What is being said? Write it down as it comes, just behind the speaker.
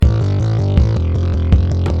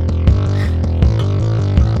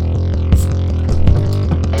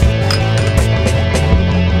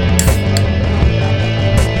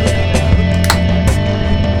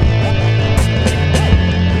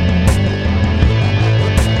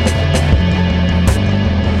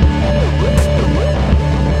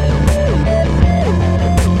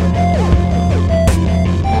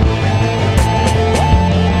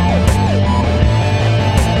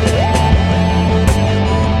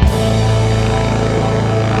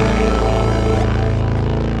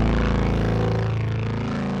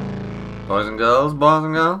girls, boys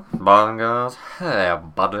and girls, boys and girls. Hey,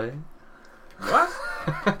 buddy. What?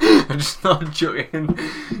 I'm just not chucking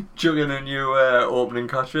a new opening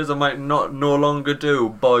catchphrase. I might no longer do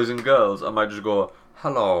boys and girls. I might just go,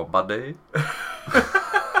 hello, buddy.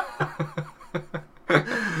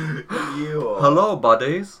 Hello,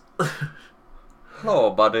 buddies. Hello,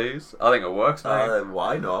 buddies. I think it works, mate.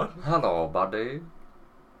 Why not? Hello, buddy.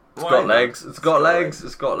 It's got legs. It's got legs.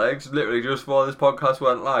 It's got legs. Literally, just before this podcast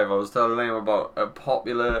went live, I was telling him about a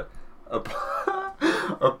popular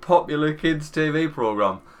kids' TV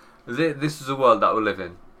program. This is the world that we live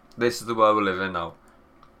in. This is the world we live in now.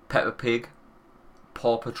 Peppa Pig,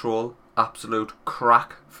 Paw Patrol, absolute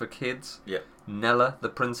crack for kids. Yeah. Nella, the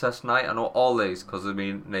Princess Knight. I know all these because of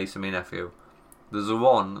me niece and me nephew. There's a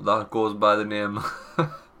one that goes by the name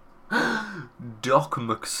Doc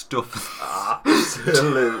McStuffin.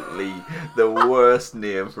 Absolutely the worst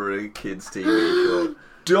name for a kids' TV show.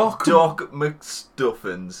 Doc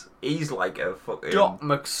McStuffins. He's like a fucking... Doc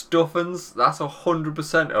McStuffins. That's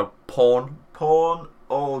 100% a porn. Porn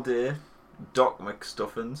all day. Doc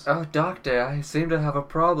McStuffins. Oh, doctor, I seem to have a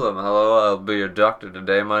problem. Hello, I'll be your doctor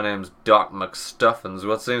today. My name's Doc McStuffins.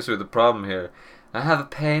 What seems to be the problem here? I have a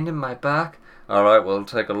pain in my back. Alright, we'll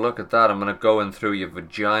take a look at that. I'm going to go in through your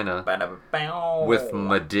vagina with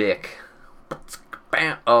my dick.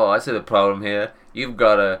 Oh, I see the problem here. You've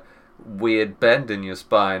got a weird bend in your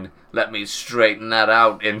spine. Let me straighten that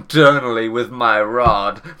out internally with my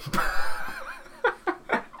rod.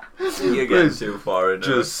 You're getting too far into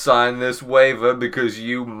Just sign this waiver because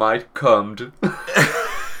you might come.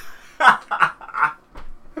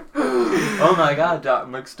 Oh my god, Doc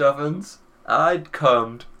McStuffins. I'd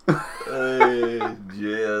cummed.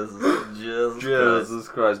 Jesus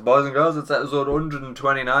Christ. Boys and girls, it's episode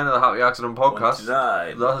 129 of the Happy Accident Podcast.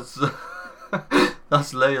 29.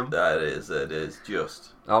 That's Liam. That is just.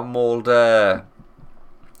 I'm old, what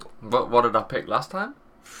did I pick last time?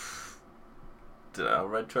 Did I have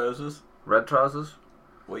red trousers? Red trousers?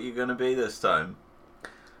 What are you going to be this time?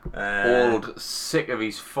 Old sick of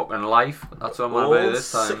his fucking life. That's what I'm going to be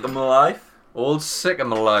this time. Sick of my life? Old sick of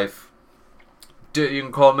my life. You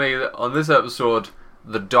can call me, on this episode,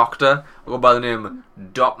 the Doctor. I'll go by the name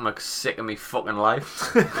Doc McSick of me fucking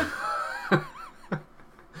life.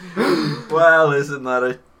 Well, isn't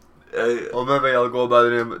that or maybe I'll go by the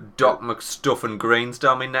name Doc McStuffin Greens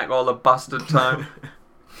down my neck all the bastard time.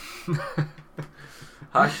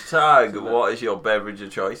 Hashtag, what is your beverage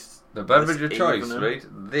of choice? The beverage of choice, right?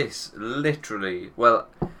 This, literally, well,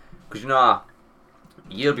 because you know,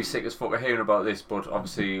 you'll be sick as fuck of hearing about this, but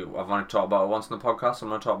obviously I've only talked about it once in the podcast. I'm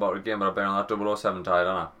going to talk about it again, but I've been on that 007 diet,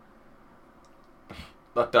 haven't I?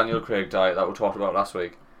 That Daniel Craig diet that we talked about last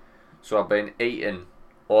week. So I've been eating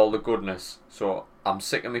all the goodness. So I'm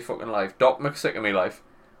sick of me fucking life. Doc McSick of me life.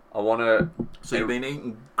 I want to... So you've been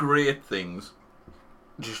eating great things.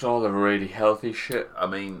 Just all the really healthy shit. I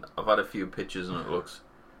mean, I've had a few pictures and it looks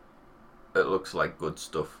like good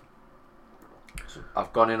stuff. So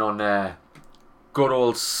I've gone in on good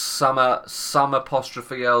old Sam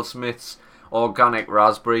apostrophe L Smith's organic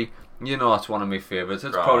raspberry. You know that's one of my favourites.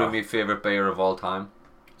 It's probably my favourite beer of all time.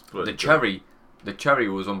 The cherry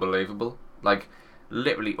was unbelievable. Like,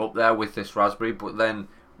 literally up there with this raspberry. But then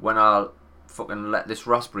when I fucking let this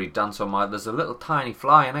raspberry dance on there's a little tiny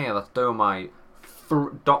fly in here that's doing my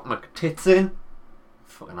Doc McTits in.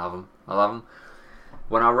 Fucking have them. I'll have them.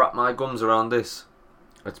 When I wrap my gums around this,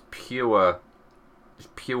 it's pure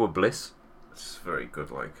bliss. It's very good,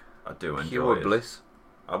 like, I do enjoy pure it. Bliss.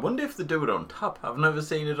 I wonder if they do it on tap. I've never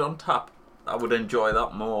seen it on tap. I would enjoy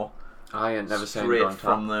that more. I ain't never seen it Straight on tap.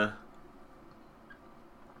 from the...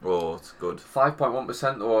 Oh, it's good.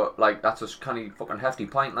 5.1% or, like, that's a kind of fucking hefty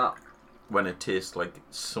pint, that. When it tastes like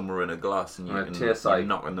summer in a glass and you're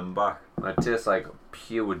knocking them back. When it tastes like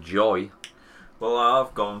pure joy. Well,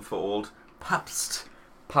 I've gone for old Pab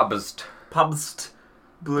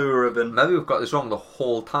Blue Ribbon. Maybe we've got this wrong the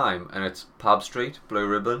whole time and it's Pab Street, Blue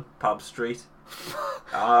Ribbon. Pab Street.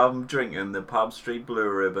 I'm drinking the Pab Street Blue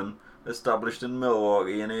Ribbon, established in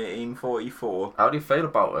Milwaukee in 1844. How do you feel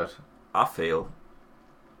about it? I feel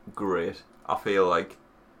great. I feel like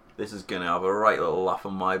this is going to have a right little laugh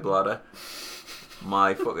on my bladder.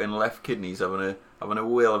 My fucking left kidney's having a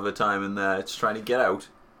whale of a time in there. It's trying to get out.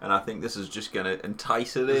 And I think this is just going to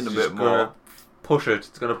entice it in a bit more. Push it.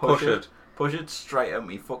 It's going to push it. Push it straight out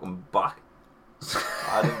me fucking back.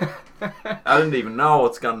 I didn't even know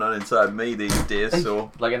what's going on inside me these days.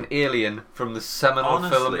 So like an alien from the seminal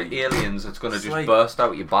film Aliens, it's going to just burst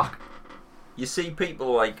out your back. You see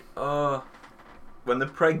people like, when they're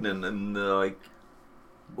pregnant and they're like,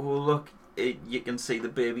 oh look, you can see the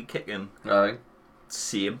baby kicking. Right.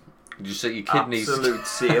 Same. You just see your kidneys. Absolute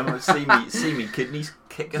see me kidneys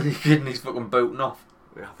kicking. Your kidneys fucking booting off.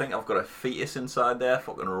 I think I've got a fetus inside there,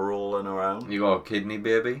 fucking rolling around. You got a kidney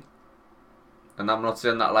baby. And I'm not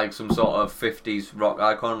saying that like some sort of 50s rock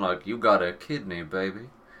icon, like, you got a kidney, baby.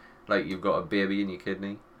 Like, you've got a baby in your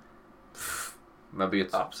kidney. Maybe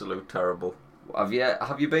it's... Absolute terrible. Have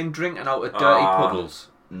you been drinking out of dirty puddles?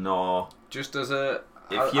 No. Just as a...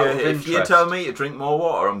 If you tell me to drink more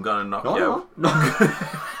water, I'm going to knock you out. No,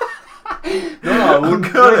 I wouldn't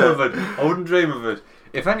dream of it. I wouldn't dream of it.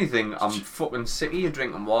 If anything, I'm fucking sick of you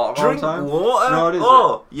drinking water all the time. Drink water? No, it isn't.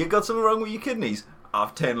 Oh, you got something wrong with your kidneys?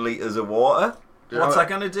 Have 10 litres of water. What's that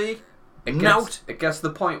going to do? It gets to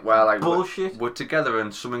the point where like bullshit. We're together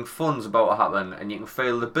and something fun's about to happen, and you can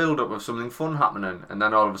feel the build up of something fun happening, and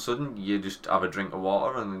then all of a sudden you just have a drink of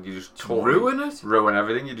water and then you just totally ruin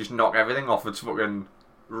everything. You just knock everything off its fucking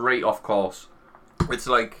right off course. It's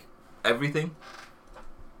like everything.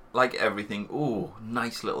 Ooh,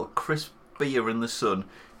 nice little crisp beer in the sun.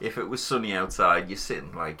 If it was sunny outside, you're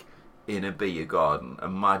sitting like in a beer garden.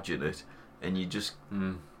 Imagine it, and you just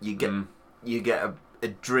you get a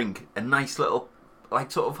drink, a nice little like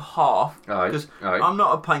sort of half. Because I'm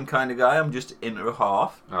not a pint kind of guy. I'm just into a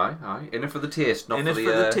half. Aye. In it for the taste, not for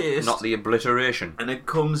the taste, not the obliteration. And it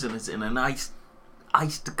comes and it's in a nice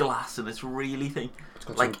iced glass, and it's really thin.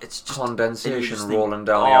 It's just condensation rolling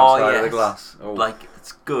down the outside of the glass. Oh. Like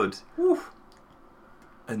it's good. Oof.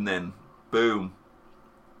 And then boom,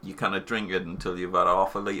 you kind of drink it until you've had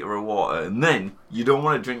half a litre of water, and then you don't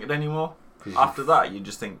want to drink it anymore. After that, you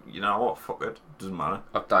just think, you know what, fuck it, doesn't matter.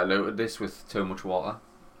 I've diluted this with too much water.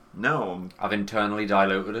 No, I've internally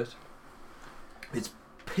diluted it. It's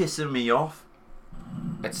pissing me off.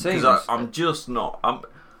 It seems I'm just not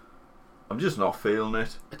feeling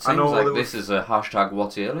it. It seems like this is a hashtag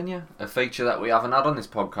what's ailing you, a feature that we haven't had on this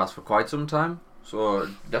podcast for quite some time. So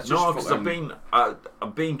that's just because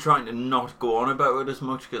I've been trying to not go on about it as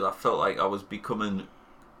much because I felt like I was becoming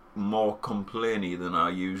more complainy than I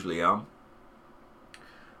usually am.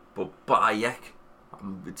 But Bayek,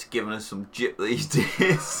 it's giving us some jip these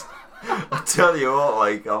days. I tell you what,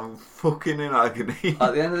 like, I'm fucking in agony.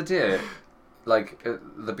 At the end of the day, like,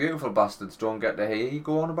 the beautiful bastards don't get to hear you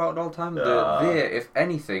go on about it all the time. They, if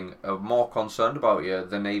anything, are more concerned about you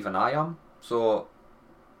than even I am. So,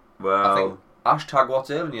 I think hashtag what's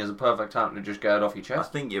ailing you is a perfect time to just get it off your chest.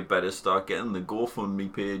 I think you better start getting the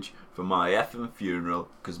GoFundMe page for my effing funeral,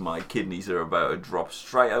 because my kidneys are about to drop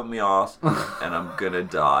straight out my arse and I'm gonna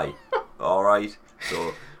die. Alright?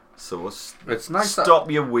 So it's nice stop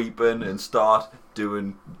your weeping and start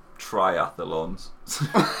doing triathlons.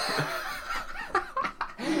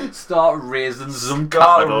 Start raising some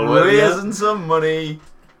capital. Raising some money.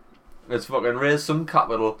 Let's fucking raise some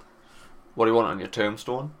capital. What do you want on your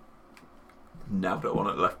tombstone? No, I don't want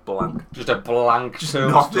it left blank. Just a blank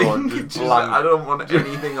tombstone. Just blank. I don't want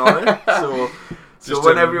anything on it. So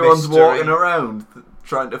when everyone's walking around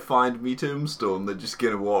trying to find me tombstone, they're just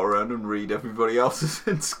going to walk around and read everybody else's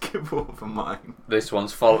and skip over mine. This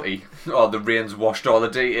one's faulty. Oh, the rain's washed all the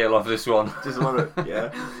detail off this one. Just want it,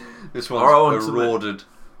 yeah. This one's eroded.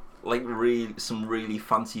 Like some really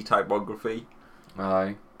fancy typography.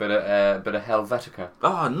 Aye. Bit of Helvetica.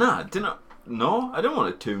 Oh, nah, No, I don't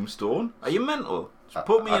want a tombstone. Are you mental? Just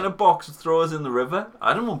put me in a box and throw us in the river.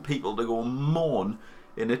 I don't want people to go and mourn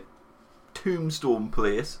in a tombstone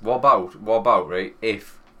place. What about, right,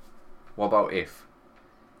 if I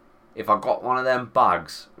got one of them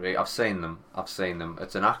bags, right, I've seen them,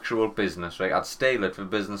 it's an actual business, right, I'd steal it for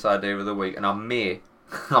business idea of the week, and I may,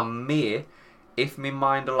 if my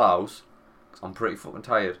mind allows, 'cause I'm pretty fucking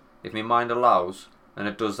tired, if my mind allows, and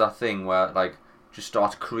it does that thing where, like, just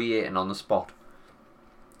starts creating on the spot,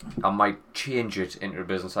 I might change it into a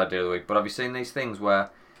business idea of the week. But have you seen these things where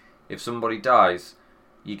if somebody dies,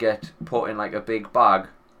 you get put in like a big bag,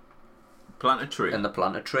 plant a tree, and they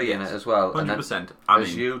plant a tree in it as well, 100%. And then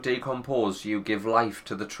as you decompose, you give life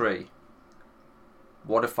to the tree.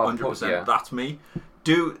 What if I 100%, put you? That's me.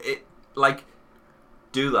 Do it, like,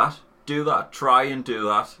 do that. Try and do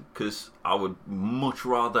that, because I would much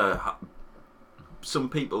rather some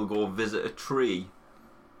people go visit a tree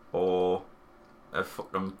or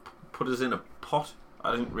fucking put us in a pot.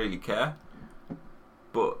 I don't really care,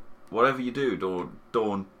 but whatever you do,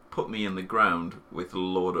 don't put me in the ground with a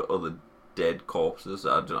load of other dead corpses.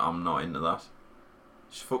 I'm not into that.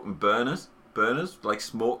 Just fucking burners, like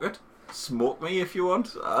smoke it. Smoke me if you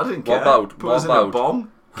want. I don't care. Put us in a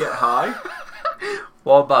bong. Get high.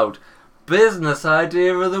 What about business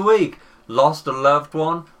idea of the week? Lost a loved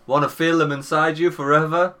one, want to feel them inside you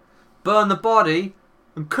forever? Burn the body,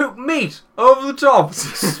 and cook meat over the top.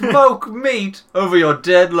 Smoke meat over your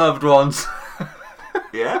dead loved ones.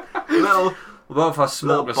 Yeah. Little. What about if I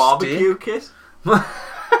smoke a barbecue steak? kit?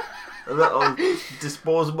 A little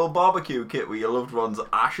disposable barbecue kit with your loved one's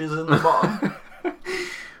ashes in the bottom.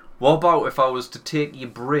 What about if I was to take your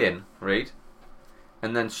brain, right,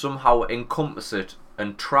 and then somehow encompass it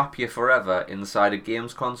and trap you forever inside a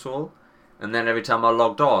games console, and then every time I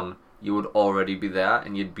logged on, you would already be there,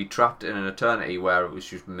 and you'd be trapped in an eternity where it was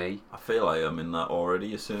just me. I feel like I'm in that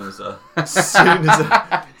already. As soon as I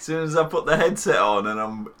put the headset on and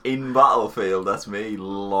I'm in Battlefield, that's me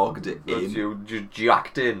logged in. That's you just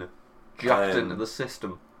jacked into the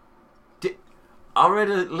system. I read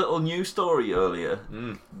a little news story earlier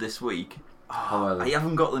this week. I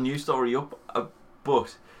haven't got the news story up,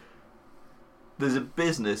 but there's a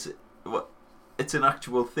business. It's an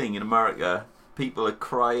actual thing in America. People are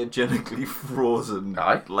cryogenically frozen,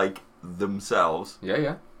 like themselves.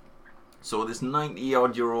 Yeah. So this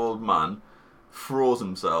 90-odd-year-old man froze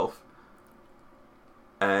himself,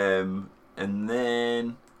 and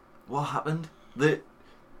then what happened?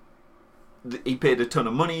 He paid a ton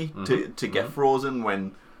of money to get frozen.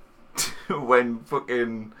 When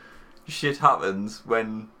fucking shit happens,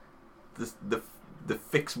 when the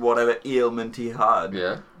fix whatever ailment he had,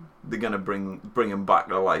 they're gonna bring him back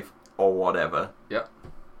to life or whatever. Yeah.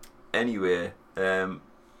 Anyway,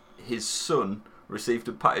 his son received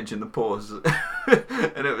a package in the post,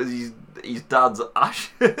 and it was his dad's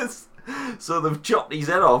ashes. So they've chopped his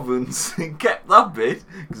head off and kept that bit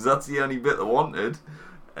because that's the only bit they wanted,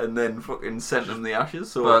 and then fucking sent him the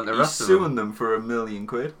ashes. So he's suing them for £1 million.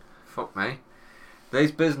 Fuck me.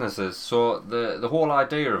 These businesses. So the whole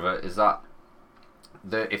idea of it is that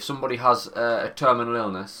if somebody has a terminal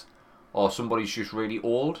illness, or somebody's just really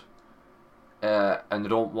old, and they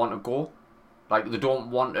don't want to go, like they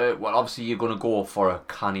don't want to. Well, obviously you're gonna go for a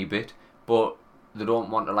canny bit, but they don't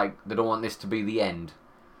want to. They don't want this to be the end.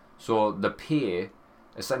 So they pay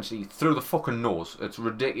essentially through the fucking nose. It's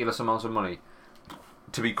ridiculous amounts of money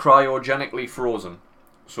to be cryogenically frozen.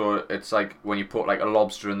 So it's like when you put like a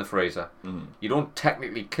lobster in the freezer. You don't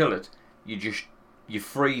technically kill it. You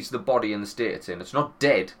freeze the body in the state it's in. It's not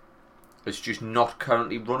dead. It's just not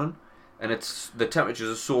currently running, and the temperatures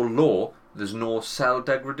are so low. There's no cell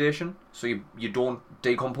degradation, so you don't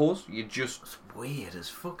decompose. You just. It's weird as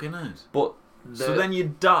fuck, isn't it? But so then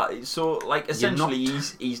you die. So like essentially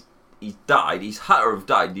he's died. He's had to have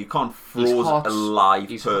died. You can't froze a live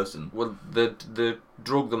person. Well, they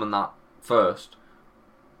drug them in that first.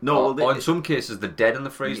 No, or in some cases they're dead and they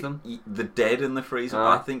freeze them. The dead in the freezer.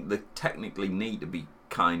 I think they technically need to be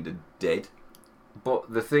kind of dead.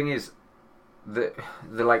 But the thing is, they're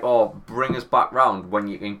like, oh, bring us back round when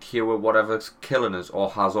you can cure whatever's killing us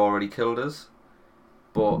or has already killed us.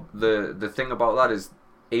 But the thing about that is,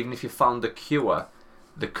 even if you found the cure,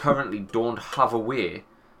 they currently don't have a way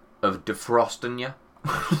of defrosting you.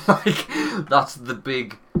 Like, that's the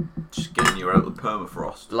big. Just getting you out of the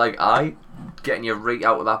permafrost. Like, getting you right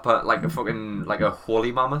out of that like a fucking, like a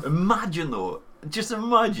holy mammoth. Imagine though, just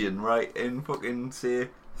imagine, right, in fucking, say,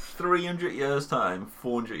 300 years time,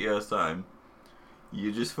 400 years time,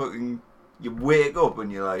 you just fucking, you wake up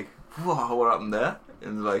and you're like, whoa, what happened there?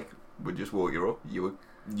 And like, we just woke you up. You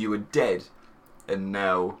were dead, and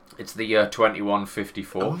now it's the year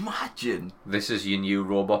 2154. Imagine this is your new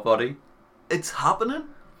robot body. It's happening.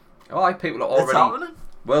 Oh, people are already. It's happening.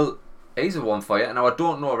 Well, here's a one for you. Now I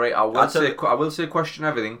don't know, right? I will say question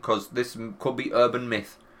everything because this could be urban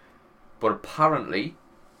myth, but apparently,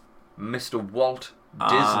 Mr. Walt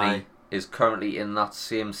Disney is currently in that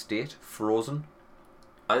same state, frozen.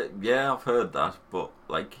 Yeah, I've heard that, but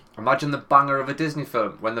like, imagine the banger of a Disney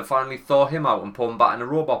film when they finally thaw him out and put him back in a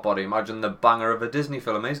robot body. Imagine the banger of a Disney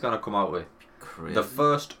film he's gonna come out with. Crazy. The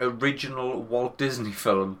first original Walt Disney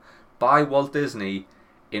film by Walt Disney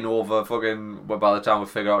in over fucking. Well, by the time we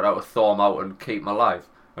figure out how to thaw him out and keep him alive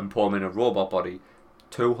and put him in a robot body,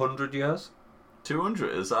 200 years.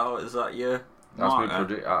 200 is that your? That's me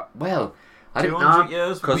predict. Well. I 200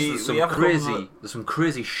 years because there's some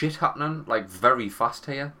crazy shit happening like very fast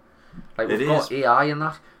here. Like we've got AI in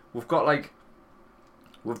that. We've got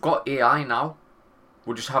AI now.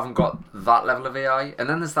 We just haven't got that level of AI. And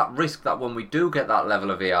then there's that risk that when we do get that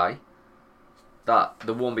level of AI, that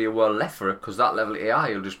there won't be a world left for it because that level of AI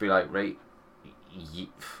will just be like, right,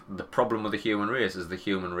 the problem with the human race is the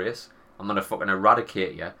human race. I'm gonna fucking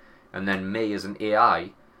eradicate you, and then me as an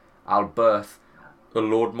AI, I'll birth a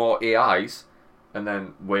load more AIs, and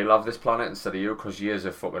then we'll have this planet instead of you because years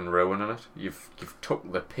are fucking ruining it. You've took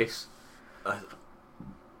the piss.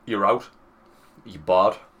 You're out. You're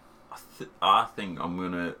bad. I think I'm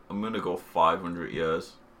gonna go 500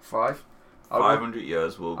 years. 5? 500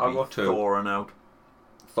 years will I'll be go 2.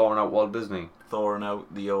 thawing out Walt Disney. Thawing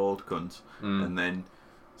out the old cunts, and then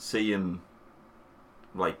seeing,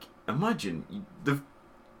 like, imagine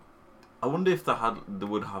I wonder if they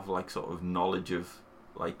would have like sort of knowledge of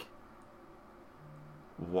like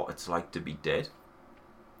what it's like to be dead.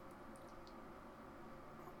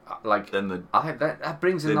 Like, then that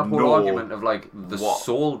brings in that whole argument of like the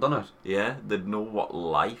soul, doesn't it? Yeah, they'd know what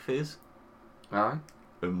life is. Aye.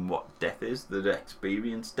 And what death is. They'd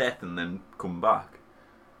experience death and then come back.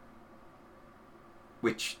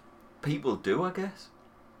 Which people do, I guess.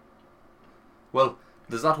 Well,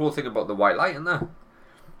 there's that whole thing about the white light, isn't there?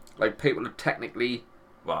 Like, people are technically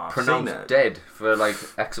pronounced dead for like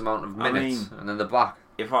X amount of minutes, and then they're back.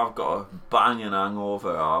 If I've got a banging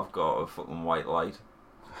hangover, I've got a fucking white light.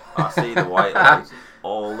 I see the white light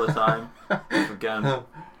all the time. Again,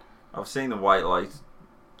 I've seen the white light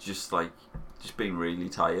just being really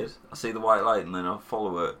tired. I see the white light and then I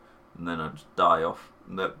follow it and then I just die off.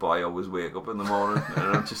 And that boy always wake up in the morning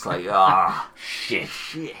and I'm just like, shit.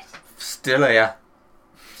 Still here.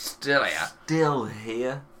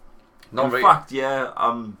 In fact, yeah,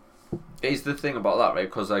 It's the thing about that, right?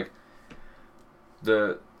 Because like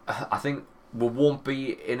I think we won't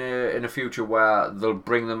be in a future where they'll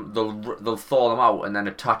thaw them out and then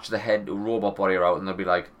attach the head to a robot body out, and they'll be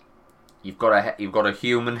like, you've got a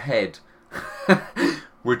human head,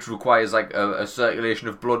 which requires like a circulation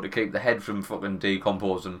of blood to keep the head from fucking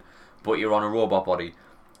decomposing, but you're on a robot body.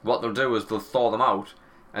 What they'll do is they'll thaw them out,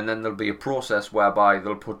 and then there'll be a process whereby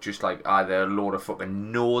they'll put just like either a load of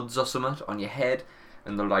fucking nodes or something on your head,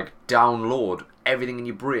 and they'll like download everything in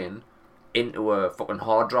your brain into a fucking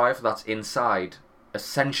hard drive that's inside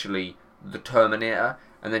essentially the Terminator,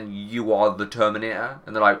 and then you are the Terminator,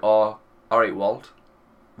 and they're like, oh, alright, Walt,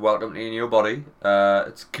 welcome to your new body.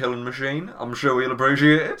 It's a killing machine. I'm sure you'll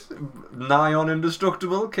appreciate it. Nigh on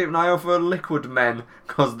indestructible. Keep an eye out for liquid men,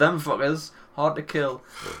 because them fuckers hard to kill.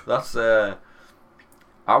 That's I'd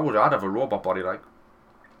have a robot body. Like,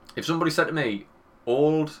 if somebody said to me,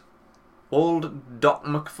 old Doc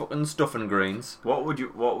McStuffin greens. What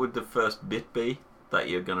would the first bit be that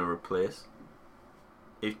you're gonna replace?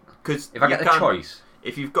 If I get the choice.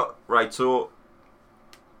 If you've got so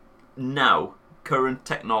now current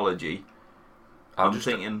technology, I'm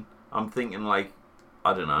thinking like,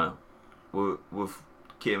 I don't know, we've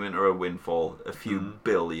came into a windfall, a few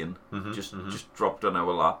billion just dropped on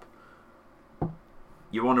our lap.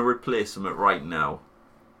 You want to replace them right now?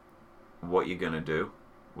 What are you gonna do?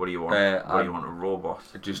 What do you want? What do you want, a robot?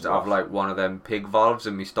 Just have like one of them pig valves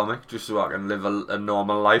in my stomach, just so I can live a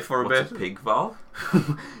normal life for a bit. What's a pig valve?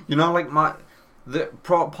 You know, like part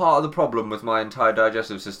of the problem with my entire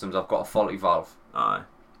digestive system is I've got a faulty valve. Aye.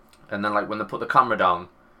 And then like when they put the camera down,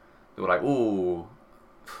 they were like, "Ooh,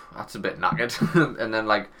 that's a bit knackered." And then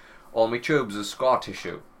like all my tubes are scar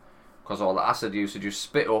tissue, because all the acid usage just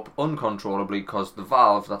spit up uncontrollably, because the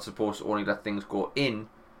valve that's supposed to only let things go in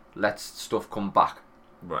lets stuff come back.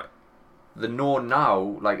 Right. The know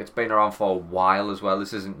now, like, it's been around for a while as well.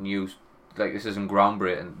 This isn't new, like, this isn't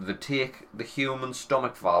groundbreaking. They take the human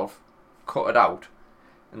stomach valve, cut it out,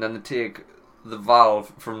 and then they take the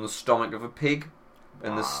valve from the stomach of a pig,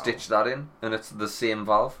 and they stitch that in, and it's the same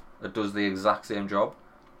valve. It does the exact same job.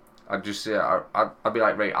 I'd just say, I'd be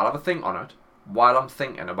like, right, I'll have a think on it. While I'm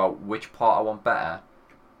thinking about which part I want better,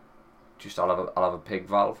 I'll have a pig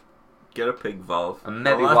valve. Get a pig valve. And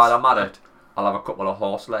maybe while I'm at it, I'll have a couple of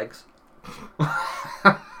horse legs.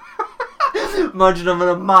 Imagine having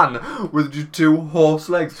a man with just 2 horse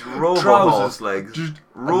legs. Horse legs. Just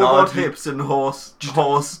robot hips and horse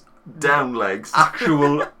down legs.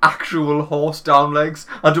 Actual horse down legs.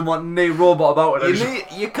 I don't want any robot about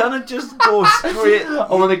it. You can't just go straight.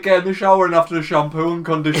 I want to get in the shower and after the shampoo and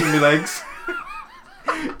condition my legs.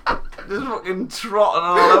 Just fucking trotting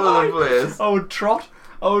all over the place. I would trot.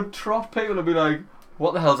 People would be like,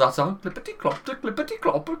 what the hell's that song? Clippity clop, clippity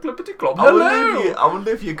clop, clippity clop. Hello! I wonder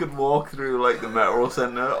if you could walk through like the metro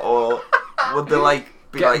centre, or would they like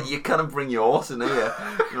be like, you can't bring your horse in here?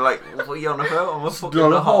 You're like, what are you on about? I'm a fucking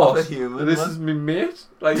half a human. This is me mate.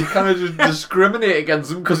 Like, you can't just discriminate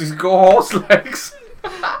against him because he's got horse legs.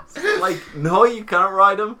 Like, no, you can't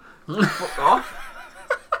ride him. Fuck off.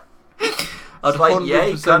 It's like, 100%. Yeah,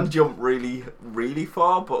 you can jump really, really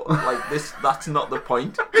far, but like that's not the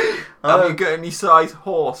point. Have you got any size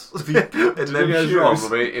horse?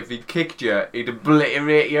 If he kicked you, he'd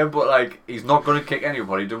obliterate you, but like, he's not going to kick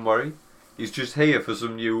anybody, don't worry. He's just here for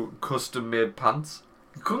some new custom-made pants.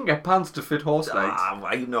 You couldn't get pants to fit horse legs.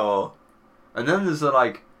 I know. And then there's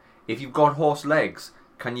like, if you've got horse legs,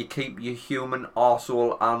 can you keep your human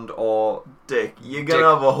arsehole and or dick? You're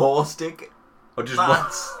gonna have a horse dick? Or just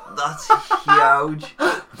that's huge.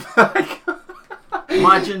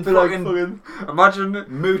 Imagine imagine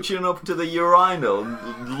mooching up to the urinal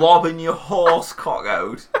and lobbing your horse cock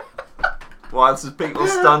out whilst there's people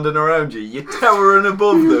standing around you. You're towering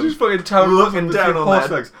above them. You're just fucking towering looking down on horse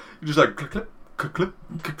their legs. You're just like clip, clip, clip, clip,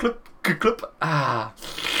 clip, clip, clip. Ah.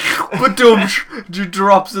 But just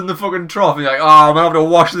drops in the fucking trough. And you're like, I'm gonna have to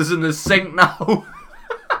wash this in the sink now.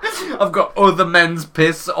 I've got other men's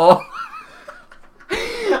piss all.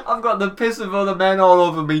 I've got the piss of other men all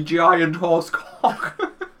over me giant horse cock.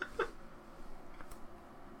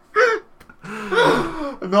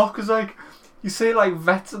 No, because like you see like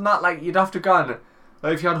vets and that, like you'd have to go and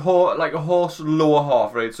like if you had like a horse lower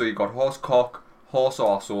half, right? So you got horse cock, horse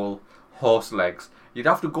arsehole, horse legs. You'd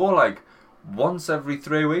have to go like once every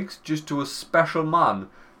 3 weeks just to a special man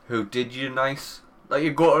who did you nice. Like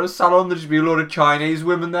you go to a salon, there'd just be a load of Chinese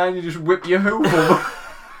women there, and you just whip your hoof over.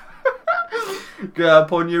 Get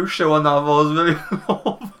up on you, show on that for us, will you?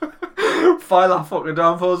 File that fucking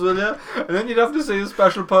down for us, will you? And then you'd have to see a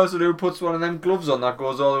special person who puts one of them gloves on that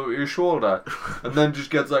goes all the way to your shoulder, and then just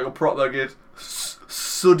gets like a proper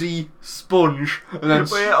suddy sponge, and then.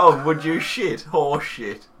 Wait on, would you shit? Horse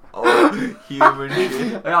shit. Or human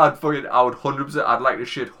shit? Yeah, I would 100%. I'd like to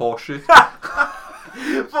shit horse shit.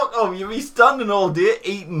 Fuck off, you'd be standing all day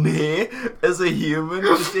eating hay as a human,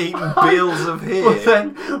 just eating bales of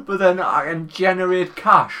hay. But then I can generate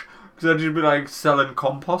cash, because I'd just be like selling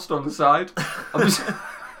compost on the side. I'd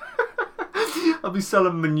be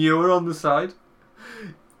selling manure on the side.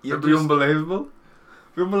 It'd be unbelievable.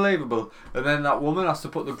 And then that woman has to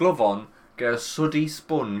put the glove on, get a suddy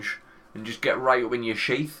sponge, and just get right up in your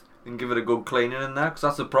sheath and give it a good cleaning in there, because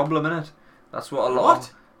that's the problem, innit? That's what a lot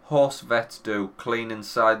of horse vets do, clean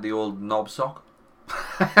inside the old knob sock.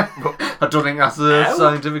 I don't think that's a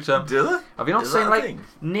scientific term. Do they? Have you not seen like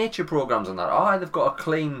nature programs on that? Oh, they've got a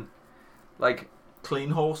clean, like clean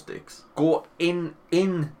horse dicks. Go in.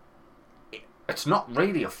 It's not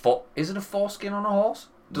really a foot. Is it a foreskin on a horse?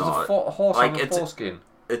 Does a horse have a foreskin?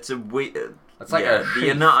 It's a weird. It's like the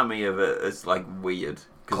anatomy of it is like weird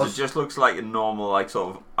because it just looks like a normal like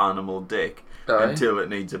sort of animal dick until it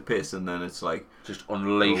needs a piss, and then it's like just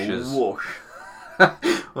unleashes. Whoosh.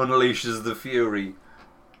 Unleashes the fury.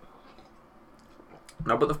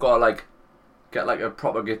 No, but they've got to get like a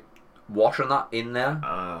proper wash on that in there,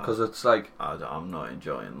 because it's like I'm not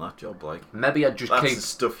enjoying that job. Like maybe I'd just that's keep the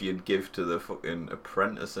stuff you'd give to the fucking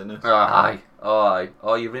apprentice, innit? Aye.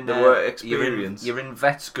 Oh, you're in the work experience. You're in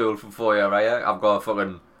vet school for 4 years, right? I've got a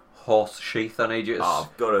fucking horse sheath. I need you to.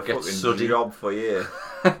 I've got a fucking suddy job for you.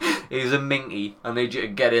 He's a minky. I need you to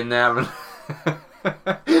get in there and.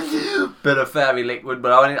 Bit of fairy liquid,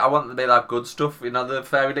 but I want to be that good stuff. You know, the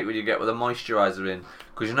fairy liquid you get with a moisturiser in,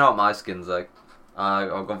 because you know what my skin's like.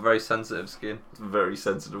 I've got very sensitive skin. It's very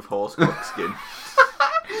sensitive horse cock skin.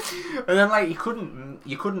 And then like you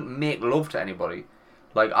couldn't make love to anybody.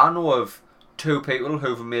 Like I know of 2 people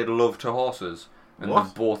who've made love to horses, and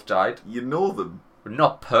they've both died. You know them?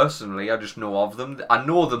 Not personally. I just know of them. I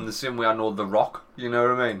know them the same way I know The Rock. You know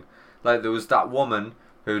what I mean? Like there was that woman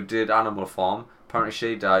who did Animal Farm. Apparently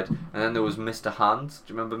she died. And then there was Mr. Hands.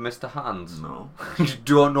 Do you remember Mr. Hands? No. You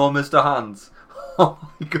don't know Mr. Hands? Oh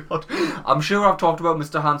my god. I'm sure I've talked about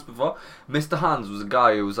Mr. Hands before. Mr. Hands was a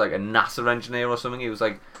guy who was like a NASA engineer or something. He was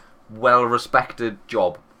like well-respected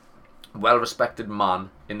job. Well-respected man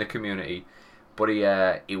in the community. But he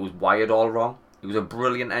was wired all wrong. He was a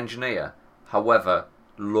brilliant engineer. However,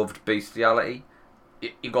 loved bestiality.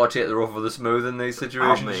 You got to take the rough with the smooth in these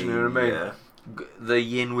situations, you know what I mean? Yeah. The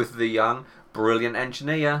yin with the yang. Brilliant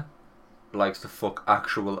engineer. Likes to fuck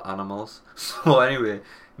actual animals. So anyway,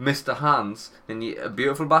 Mr. Hands, and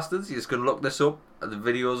beautiful bastards, you're just going to look this up. The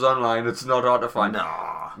video's online, it's not hard to find.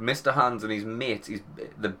 Nah. Mr. Hands and his mates,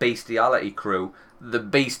 the bestiality crew, the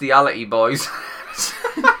bestiality boys.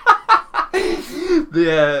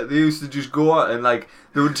 They used to just go out and like,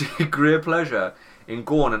 they would take great pleasure in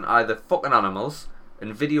going and either fucking animals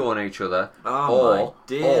and videoing each other, or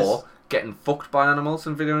getting fucked by animals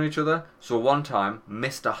and videoing each other. So one time,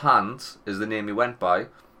 Mr. Hands is the name he went by.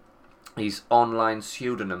 His online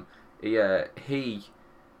pseudonym. One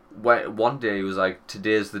day he was like,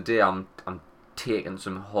 "Today's the day I'm taking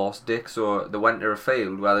some horse dick." So they went to a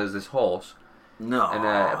field where there's this horse. No, and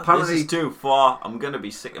apparently this is too far. I'm gonna be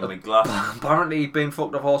sick of my glass. Apparently he'd been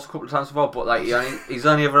fucked off horse a couple of times before, but like he's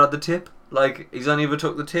only ever had the tip. Like he's only ever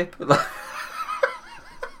took the tip. You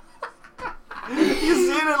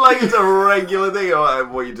seen it like it's a regular thing. Oh,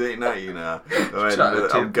 what are you doing now? I'm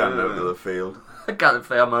going out to the field. I can't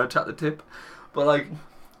say I'm gonna tap the tip, but like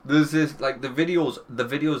There's this, like, the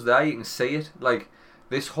videos there, you can see it. Like,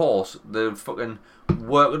 this horse, they fucking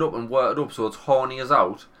work it up so it's horny as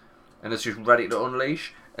out, and it's just ready to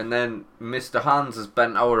unleash. And then Mr. Hands has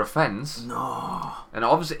bent over a fence. No. And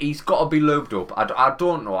obviously he's got to be lubed up. I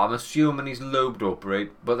don't know. I'm assuming he's lubed up, right?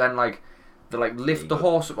 But then, like, they, like, lift the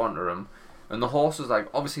horse up onto him. And the horse is, like,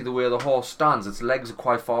 obviously the way the horse stands, its legs are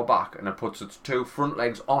quite far back. And it puts its two front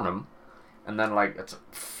legs on him. And then, like,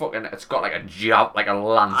 it's got, like, a jab, like a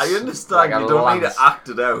lance. I understand. You don't need to act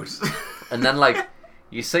it out. And then, like,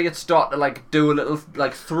 you see it start to, like, do a little,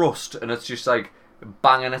 like, thrust. And it's just, like,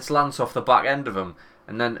 banging its lance off the back end of him.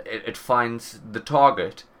 And then it finds the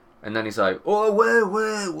target, and then he's like, oh,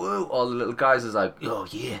 whoa. All the little guys is like, oh,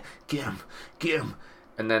 yeah, get him.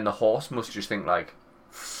 And then the horse must just think, like,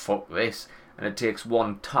 fuck this. And it takes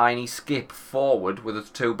one tiny skip forward with its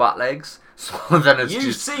two back legs. So then it's You've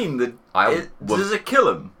just... seen the... does it kill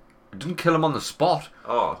him? It didn't kill him on the spot.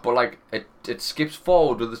 Oh. But, like, it skips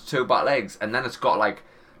forward with its two back legs, and then it's got, like,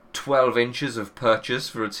 12 inches of purchase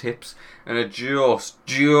for its hips, and it just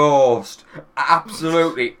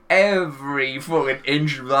absolutely every fucking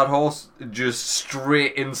inch of that horse just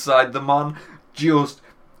straight inside the man, just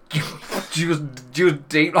deep,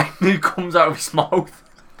 like it comes out of his mouth.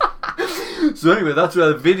 So anyway, that's where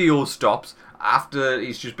the video stops after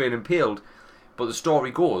he's just been impaled. But the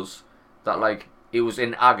story goes that, like, it was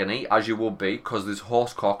in agony, as you would be, because this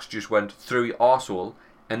horse cocks just went through your arsehole.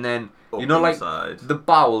 And then, you know, like, the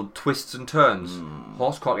bowel twists and turns.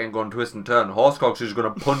 Horsecock ain't going to twist and turn. Horsecock's just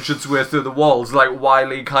going to punch its way through the walls like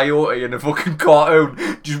Wile E. Coyote in a fucking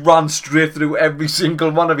cartoon. Just ran straight through every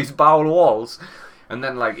single one of his bowel walls. And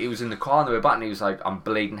then, like, he was in the car on the way back and he was like, I'm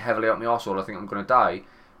bleeding heavily out my arsehole, I think I'm going to die.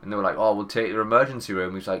 And they were like, oh, we'll take you to the emergency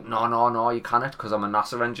room. He was like, no, you can't, because I'm a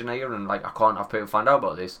NASA engineer and, like, I can't have people find out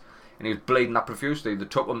about this. And he was bleeding that profusely. They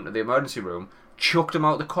took him to the emergency room, chucked him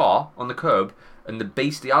out the car on the curb, and the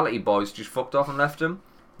bestiality boys just fucked off and left him.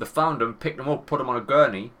 They found him, picked him up, put him on a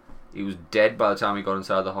gurney. He was dead by the time he got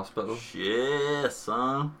inside the hospital. Shit,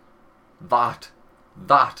 son. That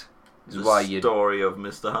is why you... story of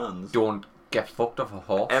Mr. Hands. Don't get fucked off a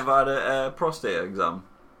horse. Ever had a prostate exam?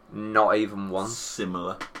 Not even once.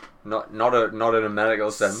 Similar. Not in a medical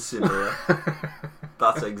sense. Similar.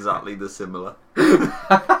 That's exactly the similar.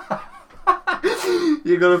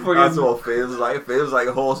 You're gonna fucking... That's what it feels like. It feels like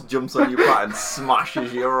a horse jumps on your back and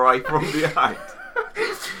smashes you right from behind.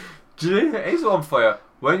 Do you know, here's one for you.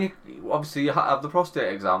 When you have the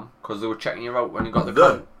prostate exam, because they were checking you out when you got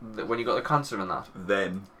when you got the cancer and that.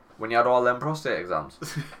 Then. When you had all them prostate exams.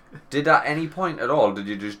 Did at any point at all, did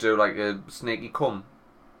you just do like a sneaky cum?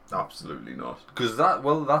 Absolutely not. Because that's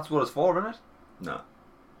what it's for, isn't it? No.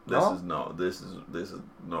 This is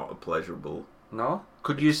not a pleasurable... No?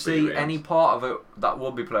 Could you experience. see any part of it that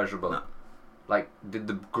would be pleasurable? No. Like, did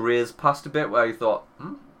the graze past a bit where you thought,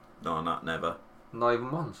 No, never. Not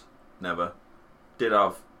even once? Never. Did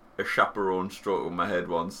have a chaperone stroke on my head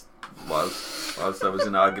once whilst I was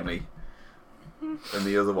in agony. And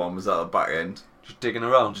the other one was at the back end. Just digging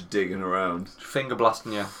around? Just digging around. Just finger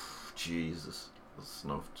blasting you? Jesus. That's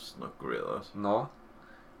not great, that. No.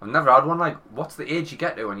 I've never had one. Like, what's the age you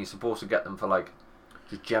get to when you're supposed to get them for, like,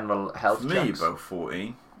 just general health checks? Me, about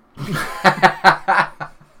 14. I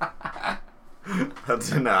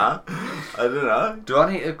don't know. Do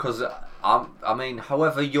I need to? Because, I mean,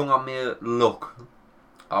 however young I may look,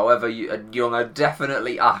 however young I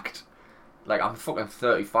definitely act, like, I'm fucking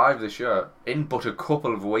 35 this year. In but a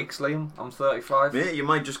couple of weeks, Liam, I'm 35. Mate, you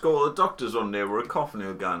might just go to the doctor's one day with a cough and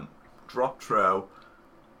you're going, drop trow.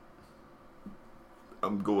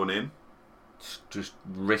 I'm going in. Just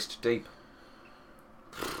wrist deep.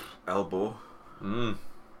 Elbow. I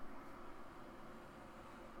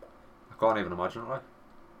can't even imagine it, like.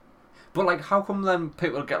 But, like, how come then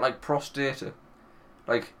people get, like, prostate,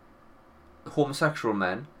 like, homosexual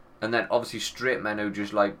men, and then obviously straight men who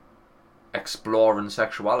just, like, exploring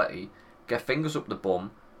sexuality, get fingers up the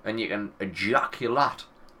bum, and you can ejaculate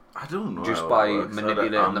I don't know. just by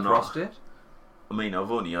manipulating the prostate? I mean,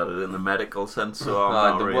 I've only had it in the medical sense, so I'm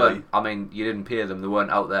not really... weren't, I mean, you didn't pay them. They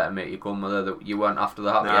weren't out there to make you come with it. You weren't after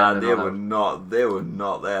the happy ending. They were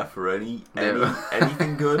not there for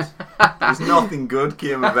anything good. There's nothing good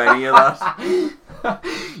came of any of that.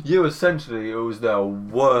 You essentially, it was the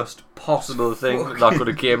worst possible thing that could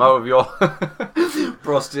have came out of your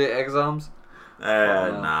prostate exams.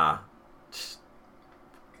 Nah.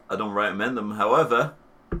 I don't recommend them. However,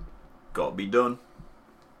 gotta be done.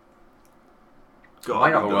 I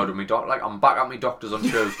might have a word with me doc. Like, I'm back at my doctor's on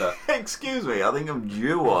Tuesday. Excuse me, I think I'm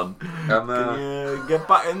due one. Can you get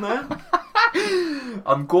back in there?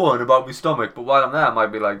 I'm going about my stomach, but while I'm there, I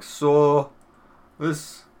might be like, so,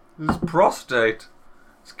 this His prostate.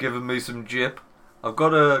 It's giving me some jip. I've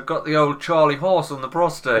got the old Charlie horse on the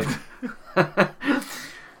prostate.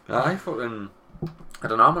 I fucking... I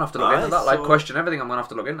don't know, I'm going to have to look into that. Like, question everything, I'm going to have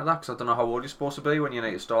to look into that, because I don't know how old you're supposed to be when you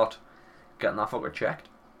need to start getting that fucker checked.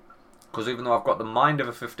 Because even though I've got the mind of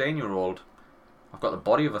a 15-year-old, I've got the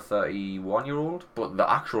body of a 31-year-old, but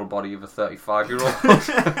the actual body of a 35-year-old.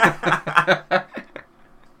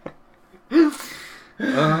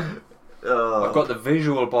 I've got the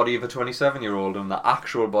visual body of a 27-year-old and the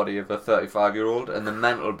actual body of a 35-year-old and the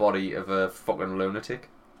mental body of a fucking lunatic.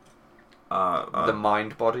 The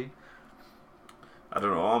mind body. I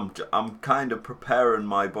don't know. I'm kind of preparing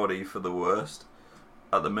my body for the worst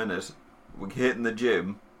at the minute. We're hitting the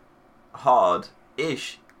gym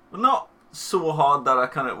hard-ish. Well, not so hard that I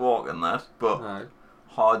can't walk in that, but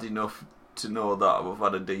hard enough to know that we've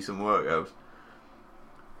had a decent workout.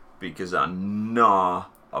 Because I know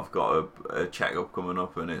I've got a check-up coming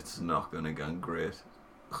up and it's not going to go great.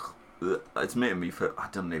 It's making me feel... I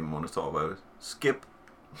don't even want to talk about it.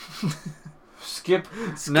 Skip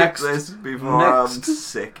next this before I'm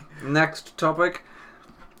sick. Next topic.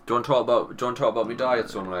 Do you want to talk about my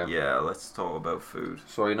diet, son, Liam? Yeah, let's talk about food.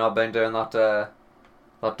 So you've not been doing that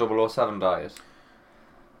 007 diet?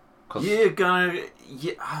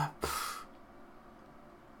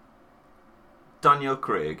 Daniel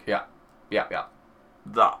Craig. Yeah.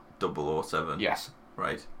 That 007. Yes.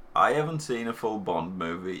 Right. I haven't seen a full Bond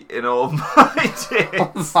movie in all my days.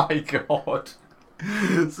 Oh my god.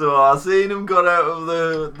 So I seen him got out of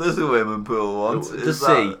the swimming pool once. The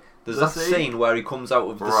sea. There's that scene where he comes out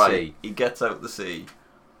of the sea. He gets out the sea.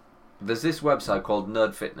 There's this website called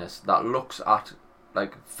Nerd Fitness that looks at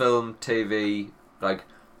like film, TV, like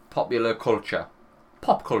popular culture,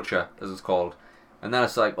 pop culture as it's called, and then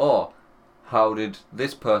it's like, oh, how did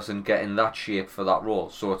this person get in that shape for that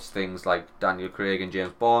role? So it's things like Daniel Craig and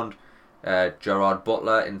James Bond, Gerard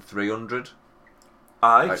Butler in 300.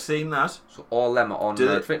 I've seen that. So all them are on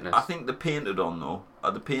Nerd Fitness. I think they're painted on though.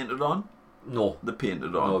 Are they painted on? No. They're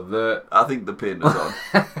painted on. No, I think they're painted on.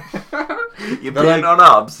 You paint on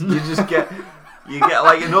abs. You just get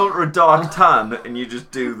like an ultra dark tan and you just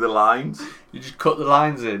do the lines. You just cut the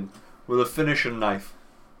lines in with a finishing knife.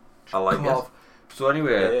 I like it. So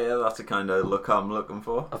anyway, yeah, that's the kind of look I'm looking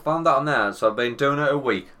for. I found that on there, so I've been doing it a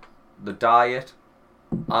week. The diet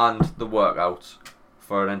and the workouts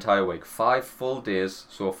for an entire week. 5 full days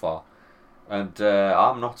so far. And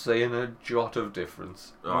I'm not seeing a jot of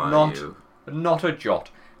difference. Not a jot.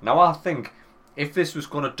 Now I think if this was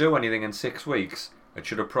going to do anything in 6 weeks, it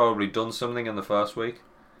should have probably done something in the first week.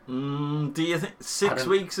 Do you think 6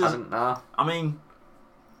 weeks is... I mean,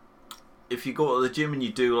 if you go to the gym and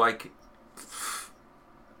you do like...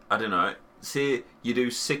 I don't know, say you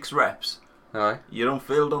do 6 reps. Aye. You don't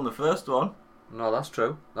feel it on the first one. No, that's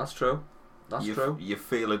true. That's true. You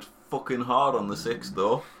feel it fucking hard on the 6th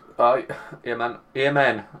though. Aye.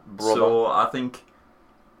 Amen, brother. So I think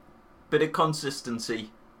bit of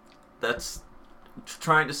consistency. That's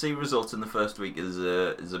trying to see results in the first week is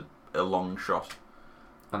a long shot.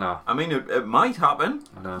 I know. I mean, it might happen.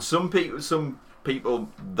 I know. Some people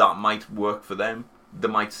that might work for them. They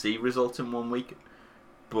might see results in 1 week.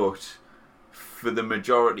 But for the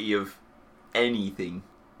majority of anything,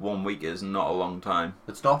 1 week is not a long time.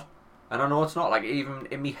 It's not. And I know it's not. Like, even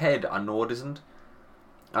in my head, I know it isn't.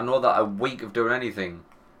 I know that a week of doing anything,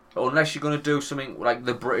 unless you're going to do something like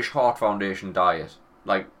the British Heart Foundation diet,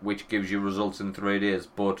 like which gives you results in 3 days,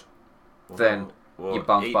 but then you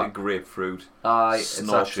bounce back. Eat a grapefruit,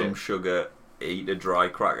 snort some sugar, eat a dry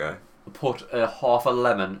cracker. Put a half a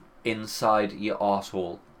lemon inside your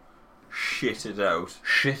arsehole. Shit it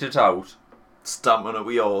out. Stamping it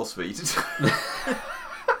with your feet.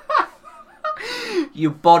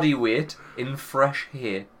 Your body weight in fresh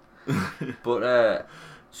hair. But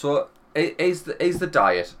so is the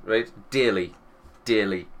diet, right? Daily,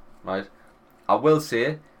 right? I will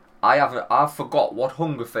say I've forgot what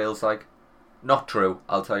hunger feels like. Not true.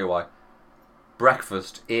 I'll tell you why.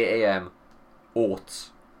 Breakfast 8 a.m.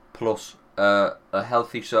 oats plus a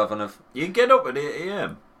healthy serving of. You get up at 8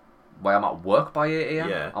 a.m. Why, I'm at work by 8 a.m.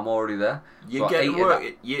 Yeah. I'm already there. You get to work.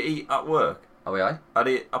 You eat at work. Oh yeah. At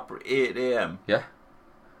 8 a.m. Yeah.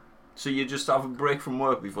 So you just have a break from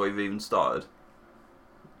work before you've even started.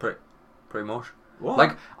 Pretty much. What?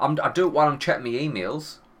 Like I do it while I'm checking my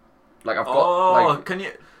emails. Like I've got. Can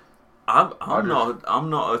you? I'm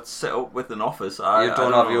not set up with an office. You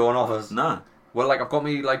don't have your own office. Nah. Well, like I've got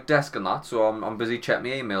me like desk and that, so I'm busy checking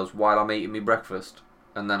my emails while I'm eating my breakfast,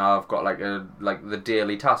 and then I've got like the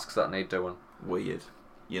daily tasks that I need doing. Weird.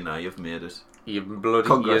 You know, you've made it. You bloody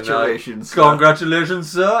Congratulations, sir.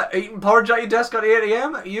 Congratulations, sir. Eating porridge at your desk at 8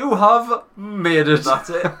 a.m. You have made it. That's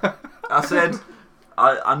it. I said,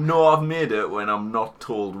 I know I've made it when I'm not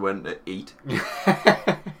told when to eat.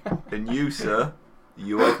 And you, sir,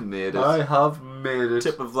 you have made it. I have made it.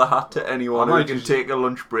 Tip of the hat to anyone who can take a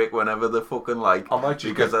lunch break whenever they fucking like. I might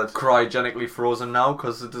just get cryogenically frozen now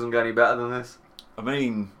because it doesn't get any better than this. I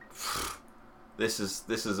mean, this is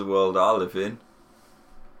the world I live in.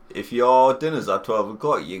 If your dinner's at 12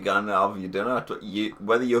 o'clock, you're going to have your dinner.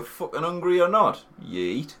 Whether you're fucking hungry or not, you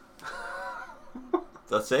eat.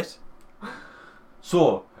 That's it.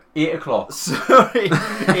 So, 8 o'clock. Sorry,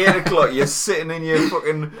 8 o'clock, you're sitting in your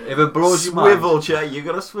fucking if it blows swivel chair. You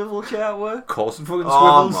got a swivel chair at work? Of course, and fucking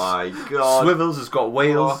Oh swivels. my god. Swivels, it's got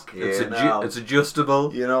wheels. It's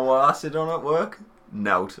adjustable. You know what I sit on at work?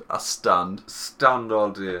 Nout. I stand. Stand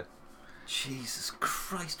all day. Jesus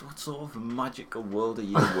Christ, what sort of magical world are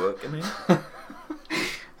you working in?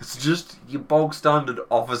 It's just your bog standard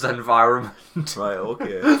office environment. Right,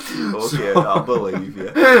 okay. Okay, I'll believe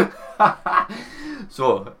you.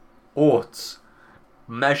 So, oats,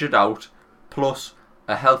 measured out, plus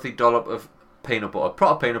a healthy dollop of peanut butter.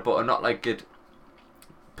 Proper peanut butter, not like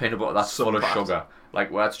peanut butter that's full of sugar.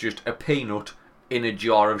 Like where it's just a peanut in a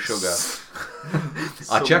jar of sugar.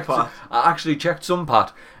 I actually checked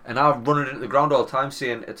Sunpat, and I've run it into the ground all the time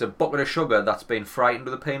saying it's a bucket of sugar that's been frightened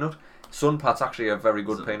with a peanut. Sunpat's actually a very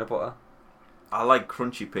good peanut butter. I like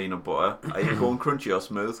crunchy peanut butter. Are you going crunchy or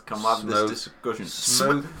smooth? Can we have this discussion?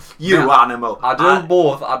 Smooth. You animal. I do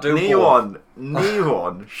both.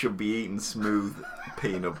 Neon should be eating smooth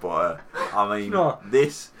peanut butter. I mean,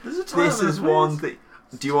 this is one thing.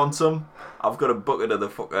 Do you want some? I've got a bucket of the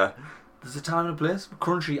fucker. There's a time and a place.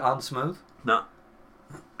 Crunchy and smooth. No.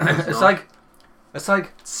 It's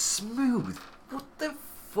like smooth. What the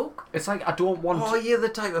fuck? It's like I don't want. Oh, you're the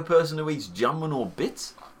type of person who eats jam with no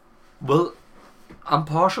bits. Well, I'm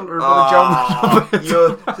partial to a bit of jam with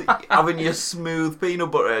no bits. You're having your smooth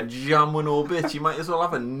peanut butter jam with no bits. You might as well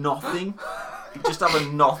have a nothing. Just have a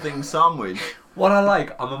nothing sandwich. What I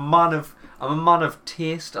like, I'm a man of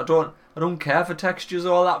taste. I don't care for textures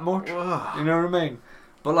all that much. You know what I mean?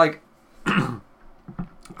 But like,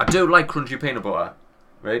 I do like crunchy peanut butter.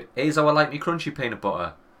 Right? Here's how I like me crunchy peanut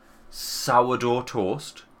butter: sourdough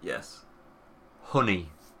toast. Yes.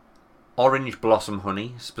 Honey. Orange blossom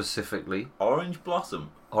honey, specifically. Orange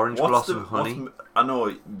blossom? Honey. I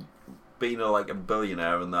know, being like a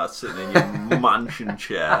billionaire and that, sitting in your mansion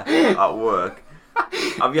chair at work.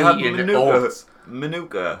 Have you had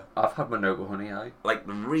Manuka? I've had Manuka honey, aye. Like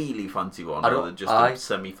the really fancy one, or just a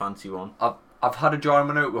semi-fancy one? I've had a jar of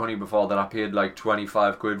Manuka honey before that I paid like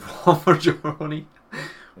 25 quid for a jar of honey.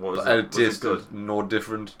 What was it? It tasted no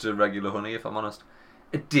different to regular honey, if I'm honest.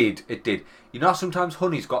 It did. You know, sometimes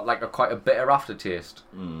honey's got like quite a bitter aftertaste.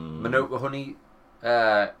 Manuka honey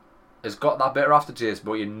has got that bitter aftertaste,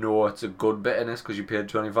 but you know it's a good bitterness because you paid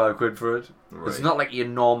 25 quid for it. Right. It's not like your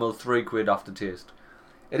normal 3 quid aftertaste.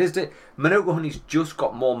 It is. Manuka honey's just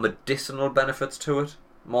got more medicinal benefits to it,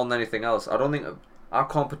 more than anything else. I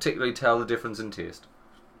can't particularly tell the difference in taste.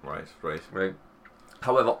 Right.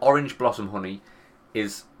 However, orange blossom honey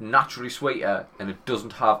is naturally sweeter and it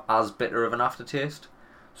doesn't have as bitter of an aftertaste.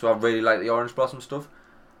 So I really like the orange blossom stuff.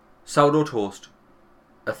 Sourdough toast,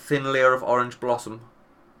 a thin layer of orange blossom,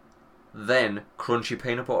 then crunchy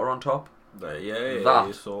peanut butter on top. That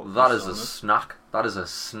is a snack. That is a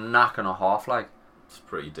snack and a half. Like, it's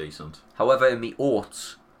pretty decent. However, in the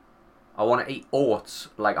oats, I want to eat oats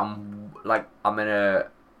like I'm in a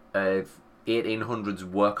 1800s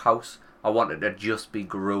workhouse. I want it to just be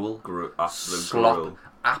gruel. Absolute slop, gruel.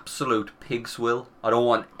 Absolute pig swill. I don't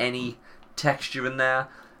want any texture in there.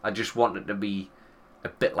 I just want it to be a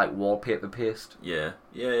bit like wallpaper paste. Yeah.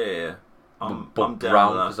 I'm brown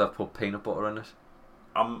because I've put peanut butter in it.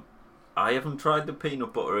 I haven't tried the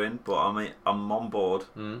peanut butter in, but I'm on board.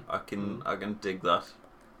 I can dig that.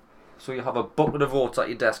 So you have a bucket of oats at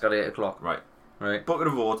your desk at 8 o'clock. Right. Bucket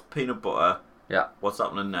of oats, peanut butter. Yeah. What's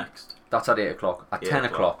happening next? That's at 8 o'clock. At 10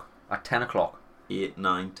 o'clock. At 10 o'clock. 8,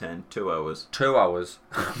 9, 10, 2 hours. 2 hours.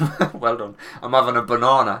 Well done. I'm having a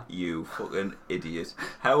banana. You fucking idiot.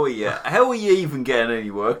 How are you even getting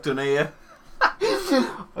any work done here?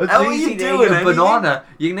 How are you doing a banana?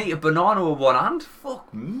 You can eat a banana with one hand.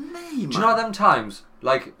 Fuck me, man. Do you know them times?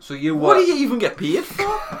 Like, so you What do you even get paid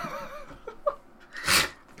for?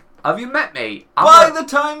 Have you met me? By the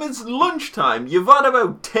time it's lunchtime, you've had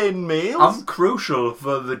about 10 meals. I'm crucial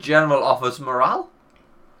for the general office morale.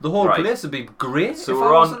 The whole place would be great if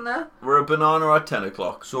I wasn't there. We're a banana at 10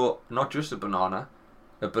 o'clock. So, not just a banana,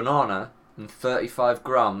 135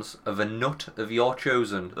 grams of a nut of your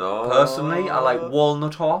choosing. Oh. Personally, I like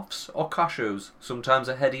walnut halves or cashews. Sometimes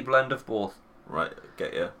a heady blend of both. Right,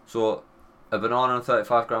 get you. So, a banana and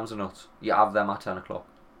 35 grams of nuts. You have them at 10 o'clock.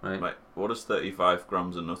 Right. What does 35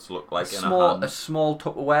 grams of nuts look like a in small, a hand? A small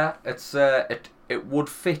Tupperware. It's it would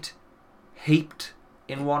fit heaped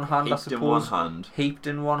in one hand, I suppose. Heaped in one hand. Heaped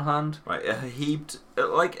in one hand. Right, heaped,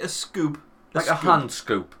 like a scoop. Like a hand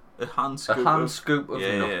scoop. A hand scoop. A hand scoop of nuts.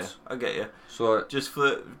 Yeah, I get you. So just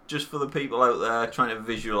for the people out there trying to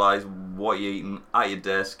visualise what you're eating at your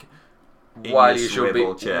desk, while you should be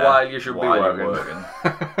working.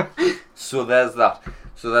 So there's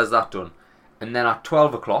that done, and then at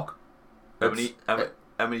 12 o'clock. How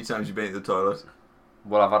many times you been to the toilet?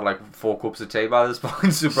 Well, I've had like 4 cups of tea by this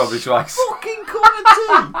point, so probably twice. Fucking cup of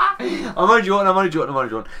tea! I'm only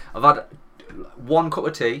joking. I've had 1 cup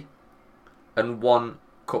of tea and 1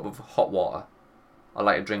 cup of hot water. I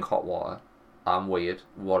like to drink hot water. I'm weird.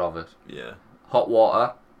 What of it? Yeah. Hot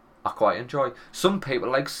water, I quite enjoy. Some people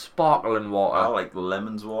like sparkling water. I like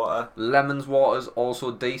lemon's water. Lemon's water's also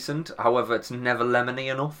decent. However, it's never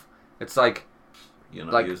lemony enough. It's like... You're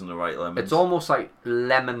not using the right lemons. It's almost like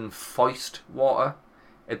lemon foist water.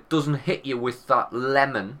 It doesn't hit you with that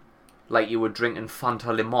lemon like you were drinking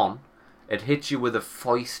Fanta Limon. It hits you with a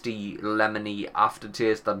foisty, lemony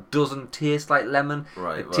aftertaste that doesn't taste like lemon.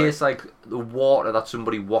 It tastes like the water that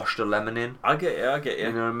somebody washed a lemon in. I get you.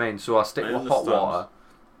 You know what I mean? So I stick with hot water.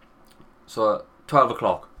 So 12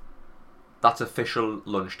 o'clock. That's official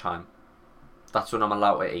lunchtime. That's when I'm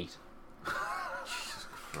allowed to eat. Jesus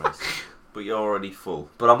Christ. But you're already full.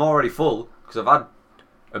 But I'm already full because I've had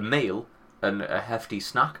a meal and a hefty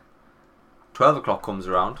snack. 12 o'clock comes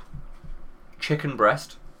around. Chicken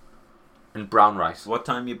breast and brown rice. What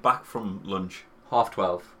time you back from lunch?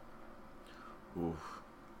 12:30. Oof.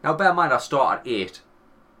 Now bear in mind I start at 8.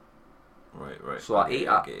 Right. So I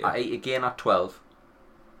eat again at 12.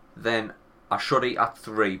 Then I should eat at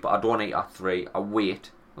 3, but I don't eat at 3. I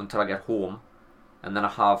wait until I get home, and then I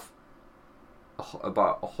have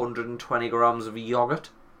about 120 grams of yogurt.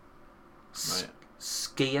 Right.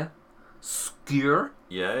 Skyr.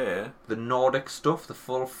 Yeah. The Nordic stuff, the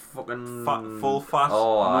full fucking... full fat.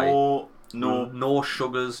 Oh, no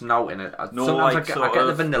sugars, no in it. Sometimes I get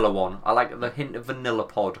the vanilla one. I like the hint of vanilla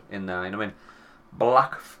pod in there, you know what I mean?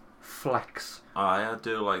 Black flecks. I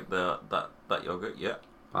do like that yogurt, yeah.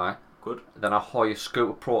 Aye. Good. Then I hoy a scoop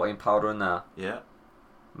of protein powder in there. Yeah.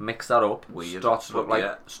 Mix that up. Weird. Starts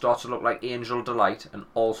to look like Angel Delight and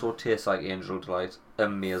also tastes like Angel Delight.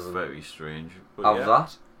 Amazing. Very strange. Have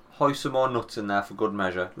that. Hoy some more nuts in there for good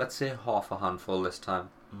measure. Let's say half a handful this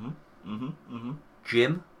time.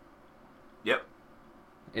 Gym. Yep.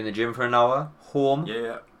 In the gym for an hour. Home.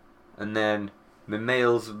 Yeah. And then my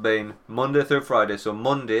meals have been Monday through Friday. So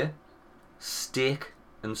Monday, steak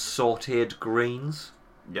and sautéed greens.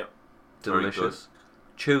 Yep. Delicious.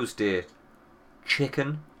 Tuesday,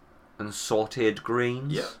 chicken and sautéed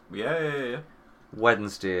greens. Yep. Yeah.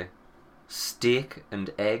 Wednesday, steak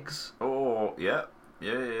and eggs. Oh, yeah.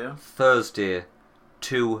 Yeah. Thursday,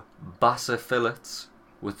 2 bassa fillets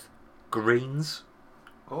with greens.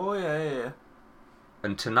 Oh, yeah.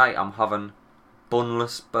 And tonight I'm having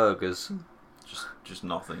bunless burgers. Just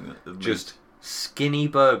nothing. Just skinny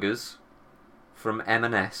burgers from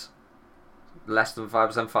M&S. Less than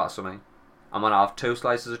 5% fat or something. I'm going to have 2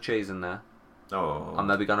 slices of cheese in there. Oh. I'm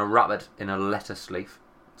maybe going to wrap it in a lettuce leaf.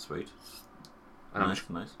 Sweet. And I'm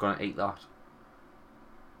just going to eat that.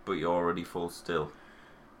 But you're already full still.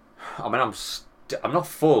 I mean, I'm not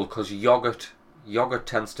full because yogurt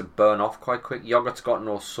tends to burn off quite quick. Yogurt's got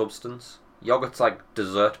no substance. Yogurt's like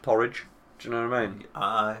dessert porridge. Do you know what I mean?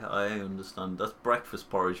 I understand. That's breakfast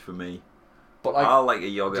porridge for me. But like, I like a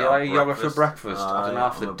yogurt. Do you like a yogurt for breakfast? I don't know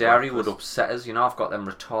if the dairy would upset us. You know, I've got them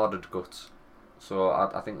retarded guts. So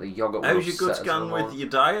I think the yogurt would upset us. How's your guts going with your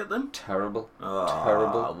diet then? Terrible. Oh,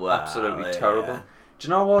 terrible. Wow, absolutely terrible. Do you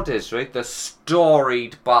know what it is, right? The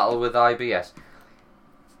storied battle with IBS.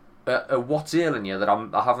 What's ailing you that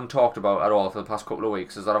I haven't talked about at all for the past couple of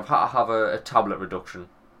weeks is that I've had to have a tablet reduction,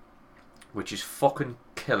 which is fucking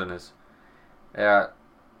killing us. I've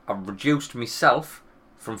reduced myself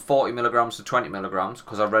from 40 milligrams to 20 milligrams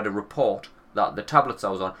because I read a report that the tablets I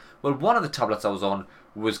was on, well, one of the tablets I was on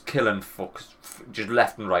was killing fucks just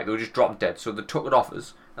left and right. They were just dropping dead. So they took it off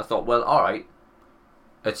us. I thought, well, alright,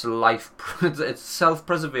 it's it's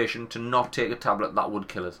self-preservation to not take a tablet that would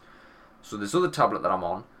kill us. So this other tablet that I'm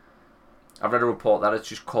on, I've read a report that it's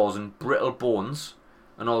just causing brittle bones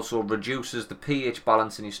and also reduces the pH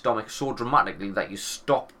balance in your stomach so dramatically that you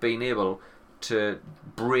stop being able to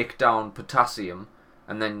break down potassium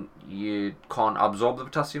and then you can't absorb the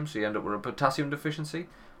potassium, so you end up with a potassium deficiency.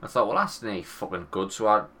 I thought, well, that's not fucking good, so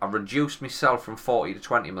I reduced myself from 40 to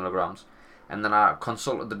 20 milligrams, and then I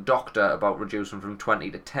consulted the doctor about reducing from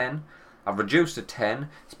 20 to 10. I've reduced to 10.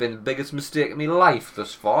 It's been the biggest mistake of my life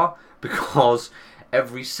thus far, because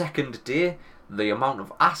every second day, the amount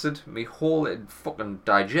of acid my whole fucking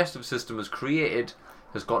digestive system has created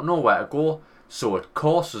has got nowhere to go, so it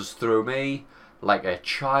courses through me like a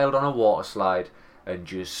child on a water slide and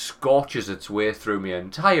just scorches its way through my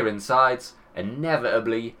entire insides,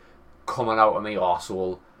 inevitably coming out of my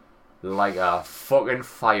arsehole like a fucking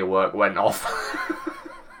firework went off.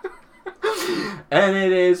 And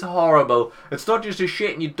it is horrible. It's not just a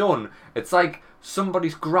shit and you're done. It's like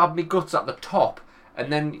somebody's grabbed me guts at the top,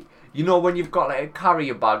 and then, you know, when you've got like a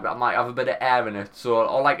carrier bag that might have a bit of air in it, so,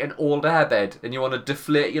 or like an old airbed, and you want to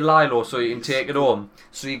deflate your lilo so you can take it home.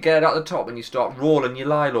 So you get it at the top and you start rolling your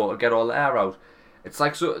lilo to get all the air out. It's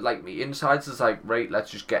like, so, like, my insides is like, right,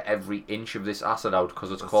 let's just get every inch of this acid out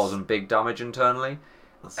because it's causing big damage internally.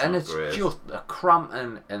 And it's just a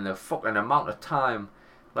cramping in the fucking amount of time.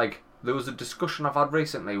 Like, there was a discussion I've had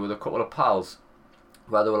recently with a couple of pals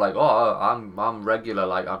where they were like, oh, I'm regular,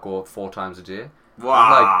 like, I go 4 times a day.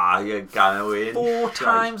 Wow, like, you're going away. 4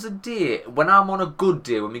 times a day. When I'm on a good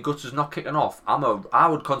day, when my guts is not kicking off, I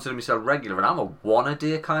would consider myself regular, and I'm a 1 a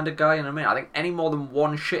day kind of guy. You know what I mean? I think any more than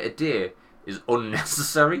 1 shit a day is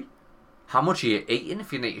unnecessary. How much are you eating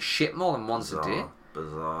if you need to shit more than once a day?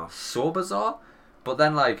 Bizarre. So bizarre. But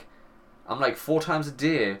then, like, I'm like 4 times a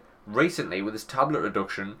day recently with this tablet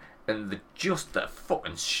reduction, and just the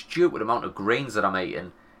fucking stupid amount of grains that I'm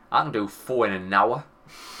eating. I can do 4 in an hour.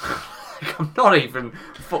 Like, I'm not even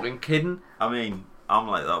fucking kidding. I mean, I'm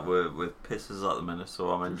like that with pisses at the minute,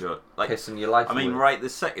 so I'm enjoying, like, pissing your life away. Right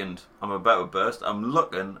this second, I'm about to burst. I'm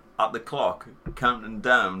looking at the clock, counting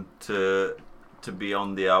down to be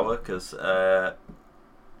on the hour, because,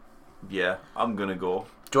 yeah, I'm going to go.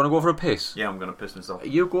 Do you want to go for a piss? Yeah, I'm going to piss myself.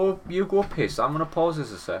 You go piss. I'm going to pause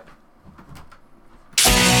this a sec.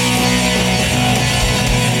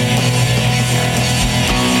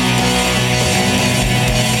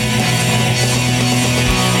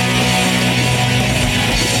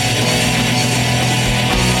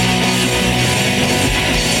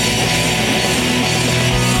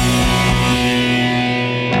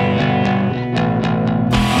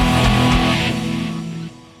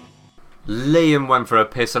 Liam went for a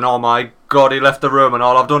piss, and oh my god, he left the room, and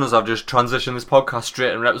all I've done is I've just transitioned this podcast straight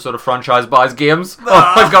into an episode of Franchise Buys Games.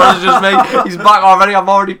 Oh my god, it's just me. He's back already. I've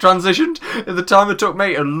already transitioned. In the time it took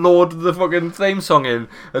me to load the fucking theme song in,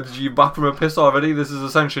 and you back from a piss already? This is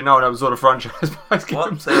essentially now an episode of Franchise Buys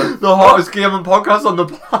Games. The hottest gaming podcast on the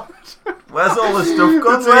planet. Where's all the stuff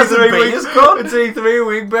gone? Where's the beers gone? It's E3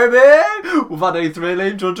 week, baby. We've had E3,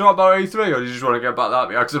 Liam. Do you want to talk about E3, or do you just want to get back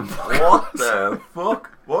that accent? What the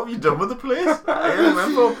fuck? What have you done with the place? I don't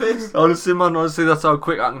remember piss. Honestly, man, that's how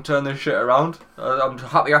quick I can turn this shit around. I'm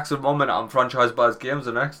happy accent 1 minute, I'm Franchise Buys Games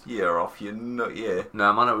the next. You're off, you're not, yeah.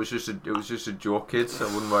 Nah, man, it was just a joke, kids. I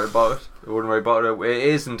wouldn't worry about it. It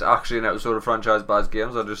isn't actually an episode of Franchise Buys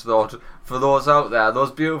Games. I just thought, for those out there,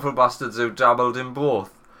 those beautiful bastards who dabbled in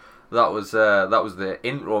both, that was the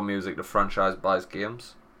intro music to Franchise Buys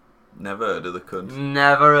Games. Never heard of the cunt.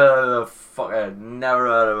 Never heard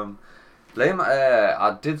of him. Liam,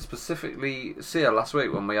 I did specifically say last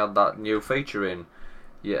week when we had that new feature in.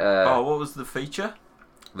 Yeah. What was the feature?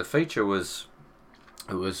 The feature was,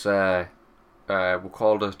 we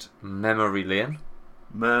called it Memory Lane.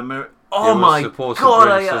 Oh my god!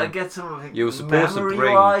 I get something. You were supposed to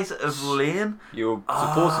bring of Lane. You were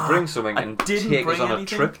supposed to bring something and take us on a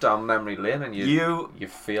trip down Memory Lane, and you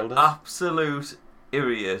failed us. Absolute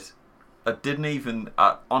idiot! I didn't even.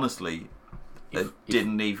 Honestly. It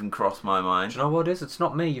didn't even cross my mind. Do you know what it is? It's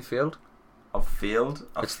not me you failed. I've failed.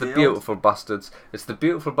 It's the beautiful bastards. It's the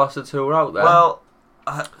beautiful bastards who were out there. Well,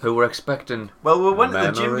 who were expecting. Well, we went to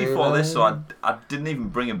the gym before this, so I didn't even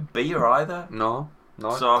bring a beer either. No.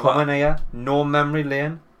 So coming here, no Memory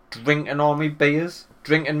Lane, drinking all me beers,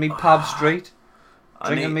 drinking me Pab Street,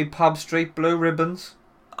 drinking me Pab Street blue ribbons.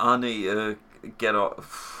 I need to get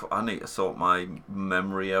off. I need to sort my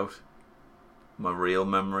memory out. My real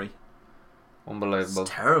memory. Unbelievable.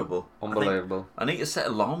 It's terrible. Unbelievable. I need to set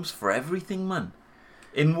alarms for everything, man.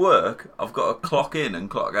 In work, I've got to clock in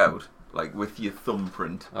and clock out, like with your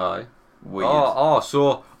thumbprint. Aye. Weird.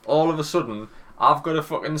 So all of a sudden, I've got a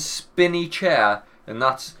fucking spinny chair, and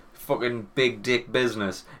that's fucking big dick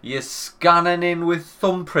business. You're scanning in with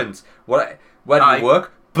thumbprints. Where do you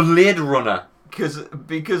work? Blade Runner. Because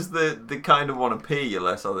they kind of want to pay you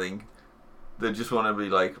less, I think. They just want to be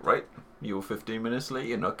like, right, you were 15 minutes late,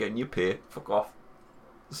 you're not getting your pay, fuck off.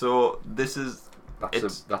 So this is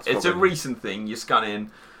it's a recent thing. You scan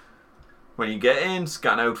in when you get in,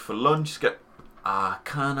 scan out for lunch.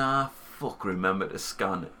 Can I remember to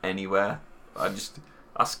scan anywhere?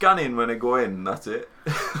 I scan in when I go in. That's it.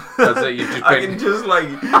 That's it. You've just I can just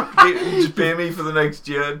just pay me for the next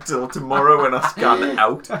year till tomorrow when I scan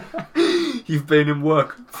out. You've been in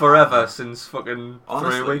work forever since fucking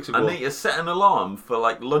Honestly, 3 weeks ago. I need to set an alarm for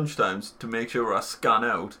lunchtimes to make sure I scan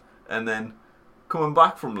out, and then coming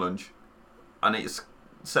back from lunch, I need to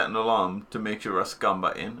set an alarm to make sure I scan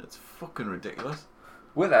back in. It's fucking ridiculous.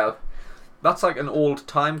 That's like an old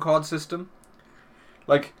time card system.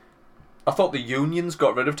 Like, I thought the unions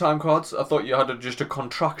got rid of time cards. I thought you had just a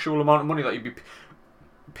contractual amount of money that you'd be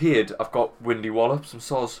paid. I've got windy wallops and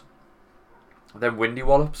soz. Them windy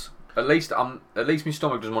wallops. At least my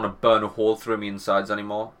stomach doesn't want to burn a hole through my insides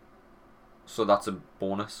anymore. So that's a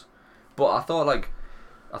bonus. But I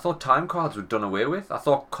thought time cards were done away with. I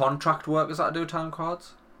thought contract workers had to do time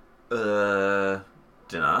cards. Dunno.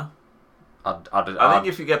 I think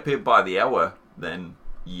if you get paid by the hour, then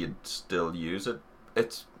you'd still use it.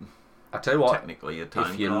 I tell you what, technically a time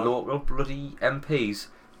card. If your local bloody MPs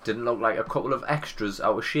didn't look like a couple of extras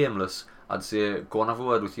out of Shameless, I'd say go and have a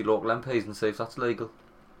word with your local MPs and see if that's legal.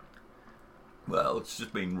 Well, it's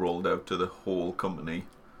just been rolled out to the whole company.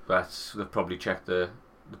 But they've probably checked the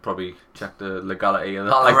legality of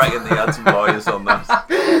that. I reckon they had some lawyers on that.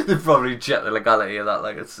 They've probably checked the legality of that.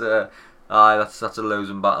 Like, it's that's a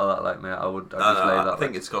losing battle. That, like, mate, I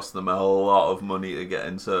think it's cost them a lot of money to get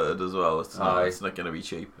inserted as well. It's not going to be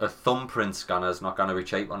cheap. A thumbprint scanner is not going to be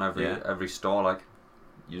cheap on every store. Like,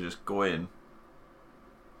 you just go in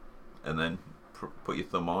and then put your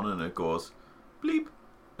thumb on, and it goes bleep,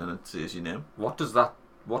 and it says your name. What does that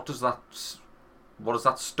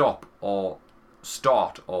stop or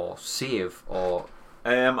start or save or?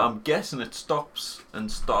 I'm guessing it stops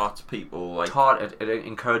and starts people like. It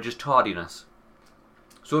encourages tardiness.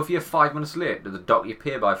 So if you're 5 minutes late, do the dock you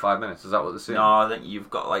pay by 5 minutes? Is that what they're saying? No, I think you've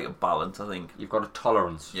got like a balance. I think you've got a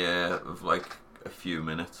tolerance. Yeah, of like a few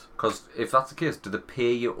minutes. Because if that's the case, do they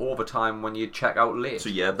pay you overtime when you check out late? So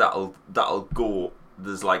yeah, that'll go.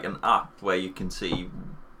 There's like an app where you can see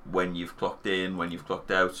when you've clocked in, when you've clocked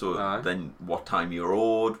out. So then what time you're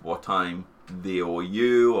owed, what time they owe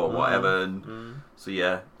you, or whatever. And so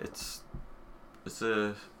yeah, it's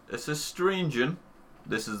a strange one.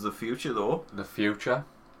 This is the future though. The future.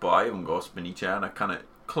 But I haven't got a spinny chair, and I kind of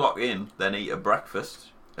clock in, then eat a breakfast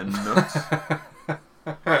and nuts.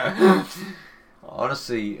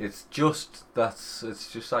 Honestly, it's just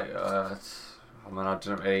like I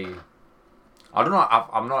don't know.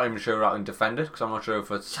 I'm not even sure I can defend it because I'm not sure if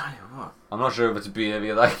it's. Tell you what. I'm not sure if it's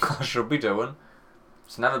behaviour that I should be doing.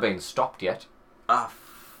 It's never been stopped yet.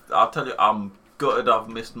 I'll tell you, I'm gutted I've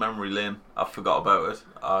missed memory lane. I forgot about it.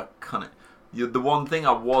 I can't. The one thing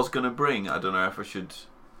I was gonna bring, I don't know if I should.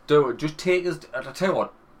 Do it. Just take us. I'll tell you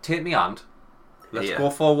what. Take me hand. Let's go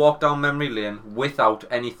for a walk down memory lane without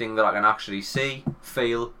anything that I can actually see,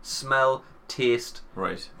 feel, smell, taste.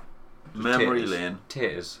 Right. Just memory lane.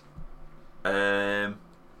 Taters. Not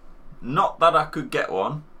that I could get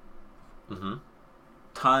one. Mm-hmm.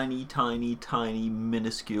 Tiny, tiny, tiny,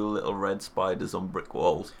 minuscule little red spiders on brick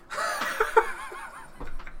walls.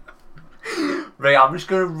 Right, I'm just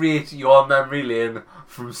going to rate your memory lane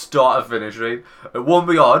from start to finish, right? It won't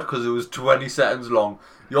be hard because it was 20 seconds long.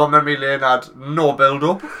 Your memory lane had no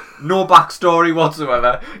build-up, no backstory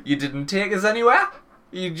whatsoever. You didn't take us anywhere.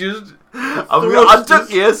 You just... I took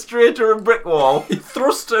you straight to a brick wall. You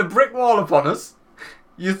thrust a brick wall upon us.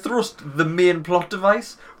 You thrust the main plot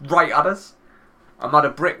device right at us. I'm at a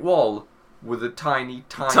brick wall with a tiny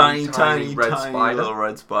red spider. Little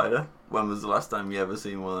red spider. When was the last time you ever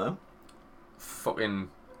seen one of them? Fucking...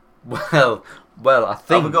 Well, I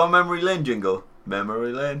think... Have we got a memory lane jingle?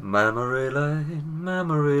 Memory lane. Memory lane,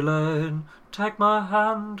 memory lane. Take my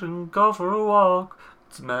hand and go for a walk.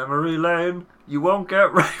 It's memory lane. You won't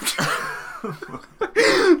get raped.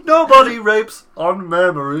 Nobody rapes on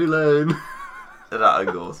memory lane.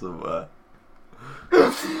 That'll go somewhere.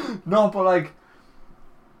 No, but like...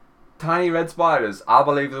 Tiny red spiders. I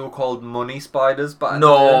believe they were called money spiders, but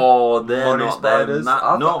no, they're money not spiders.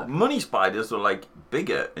 No, money spiders were like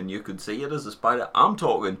bigger, and you could see it as a spider. I'm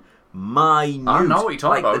talking minute. I know what you're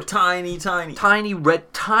talking about. The tiny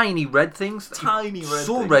red things.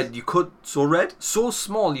 So red you could. So red. So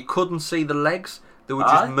small you couldn't see the legs. They were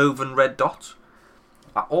just moving red dots.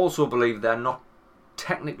 I also believe they're not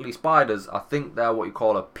technically spiders. I think they're what you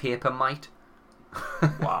call a paper mite.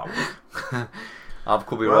 Wow. I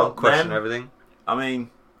could be wrong. Question everything. I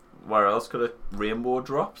mean, where else could it? Rainbow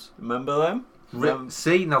drops. Remember them?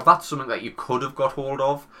 See, now that's something that you could have got hold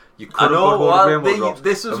of. You could I have know, got hold of Rainbow Drops.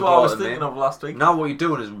 this is and what I was brought them thinking in. of last week. Now what you're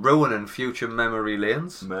doing is ruining future memory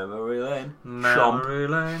lanes. Memory lane. Memory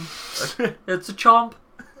lane. It's a chomp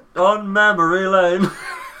on memory lane.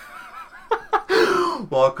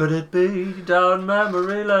 What could it be down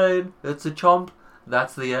memory lane? It's a chomp.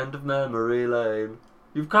 That's the end of memory lane.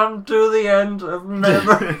 You've come to the end of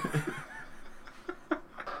memory.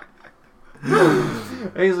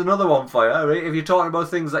 Here's another one for you, right? If you're talking about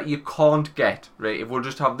things that you can't get, right? If we'll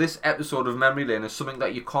just have this episode of Memory Lane as something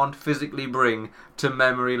that you can't physically bring to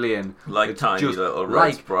Memory Lane. Like it's tiny just little red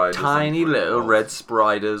like spiders. tiny little red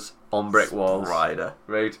spiders on brick walls. Spider.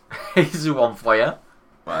 Right? Here's one for you.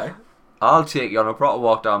 Right. I'll take you on a proper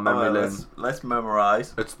walk down Memory Lane. Let's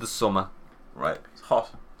memorise. It's the summer. Right. It's hot.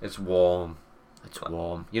 It's warm. It's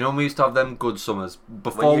warm. You know, we used to have them good summers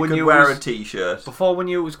When you could wear a t-shirt. Before we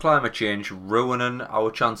knew it was climate change ruining our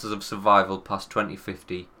chances of survival past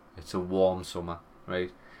 2050. It's a warm summer,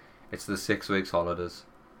 right? It's the 6 weeks holidays,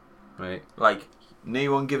 right? Like,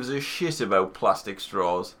 no one gives a shit about plastic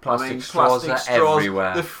straws. Plastic straws are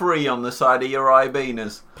everywhere. They're free on the side of your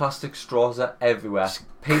Ibenas. Plastic straws are everywhere.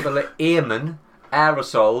 People are aiming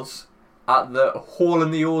aerosols at the hole in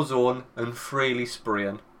the ozone and freely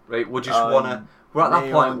spraying. Right, we just wanna. We're at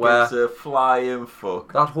that point where gives a flying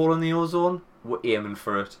fuck. that hole in the ozone, we're aiming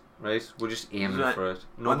for it. Right, we're just aiming for it.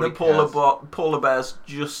 Nobody when the cares. polar bears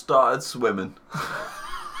just started swimming.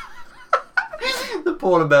 The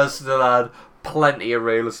polar bears still had plenty of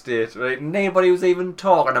real estate. Right, nobody was even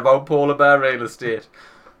talking about polar bear real estate.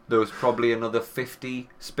 There was probably another 50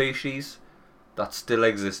 species that still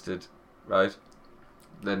existed. Right,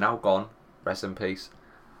 they're now gone. Rest in peace.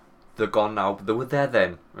 They're gone now, but they were there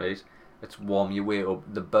then, right? It's warm, you wake up,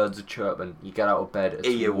 the birds are chirping, you get out of bed,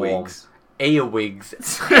 it's warm. Earwigs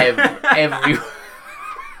everywhere.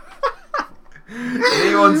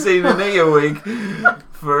 Anyone seen an earwig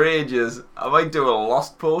for ages? I might do a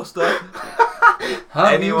Lost poster.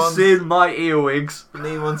 Have you seen my earwigs?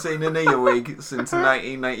 Anyone seen an earwig since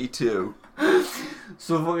 1992?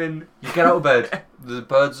 So fucking, you get out of bed, the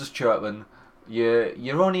birds are chirping,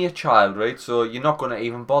 you're only a child, right? So you're not going to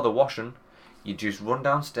even bother washing. You just run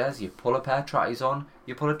downstairs, you pull a pair of trackies on,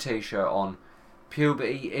 you put a t-shirt on.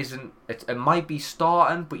 Puberty isn't... It might be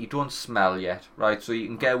starting, but you don't smell yet, right? So you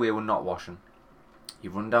can get away with not washing.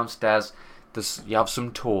 You run downstairs, you have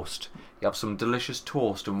some toast. You have some delicious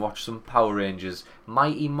toast and watch some Power Rangers.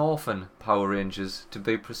 Mighty Morphin Power Rangers, to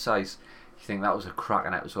be precise. You think that was a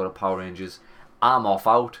cracking episode of Power Rangers. I'm off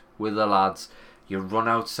out with the lads. You run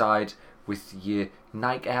outside with your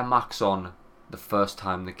Nike Air Max on the first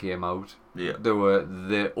time they came out. Yeah. They were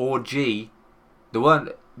the OG. They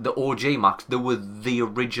weren't the OG Max. They were the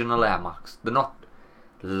original Air Max. They're not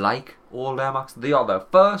like old Air Max. They are the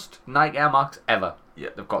first Nike Air Max ever. Yeah.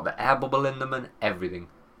 They've got the air bubble in them and everything.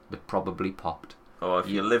 They probably popped. Oh, if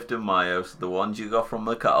you lived in my house, the ones you got from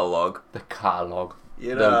the catalogue. The catalogue.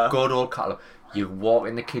 You The know. good old catalogue. You walk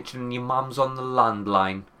in the kitchen and your mum's on the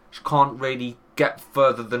landline. She can't really get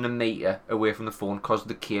further than a metre away from the phone because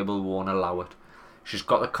the cable won't allow it. She's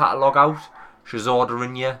got the catalogue out. She's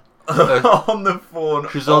ordering you. On the phone.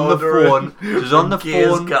 She's on the phone. She's on the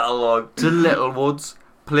phone catalogue. to Littlewoods,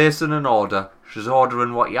 placing an order. She's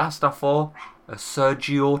ordering what you asked her for. A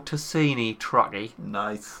Sergio Tassini trackie.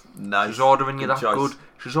 Nice. She's ordering you Good that choice. good.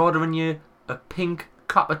 She's ordering you a pink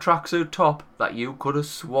Kappa tracksuit top that you could have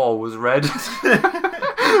swore was red.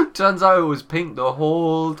 Turns out it was pink the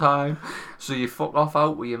whole time. So you fuck off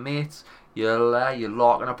out with your mates. You're there, you're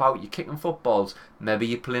larking about, you're kicking footballs. Maybe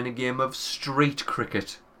you're playing a game of street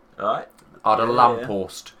cricket Alright. at a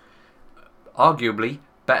lamppost. Arguably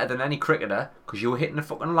better than any cricketer because you were hitting a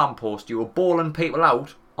fucking lamppost. You were bowling people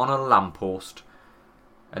out on a lamppost.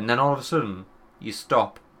 And then all of a sudden, you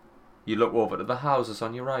stop. You look over to the houses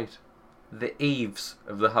on your right. The eaves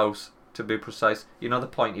of the house, to be precise. You know the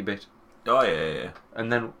pointy bit. Oh, yeah. And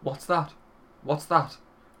then, what's that? What's that?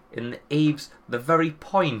 In the eaves, the very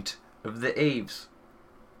point of the eaves.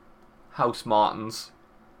 House martins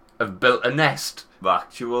have built a nest. The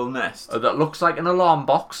actual nest. That looks like an alarm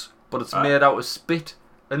box, but it's made out of spit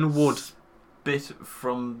and wood. Spit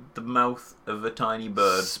from the mouth of a tiny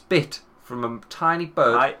bird. Spit from a tiny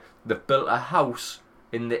bird that built a house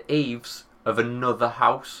in the eaves of another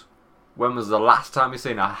house. When was the last time you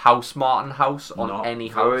seen a house martin house on Not any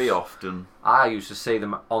house? very often. I used to see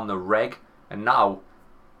them on the reg, and now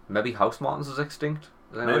maybe house martins is extinct.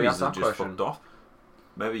 Maybe he's just fucked off.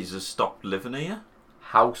 Maybe he's just stopped living here.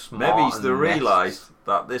 House martin. Maybe he's realised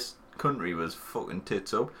that this country was fucking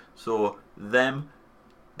tits up. So them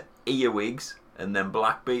earwigs and them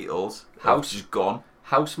black beetles have just gone.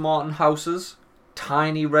 House martin houses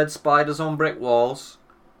tiny red spiders on brick walls,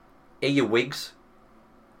 earwigs.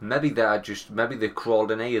 Maybe they crawled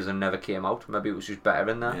in ears and never came out. Maybe it was just better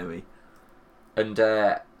in there. Maybe. And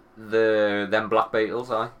them black beetles,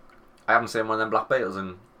 I haven't seen one of them black beetles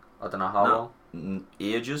in I don't know how long.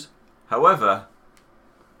 Ages. However,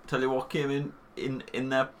 tell you what came in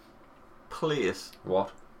their place.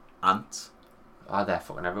 What? Ants. Oh, they're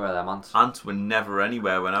fucking everywhere, them ants. Ants were never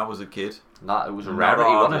anywhere when I was a kid. That it was a rarity,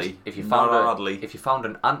 wasn't it? If you found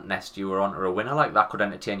an ant nest, you were onto a winner. Like that could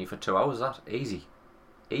entertain you for 2 hours. That easy.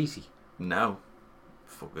 No,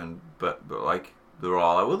 fucking, but like they're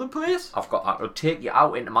all over the place. I could take you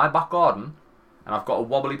out into my back garden, and I've got a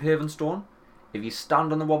wobbly paving stone. If you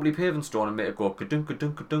stand on the wobbly paving stone and make it go ka-dunk,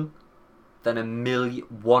 ka-dunk, ka-dunk, then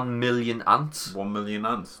 1 million ants. 1 million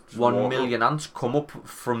ants. 1 million ants come up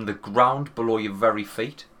from the ground below your very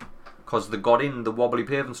feet, because they got in the wobbly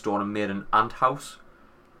paving stone and made an ant house,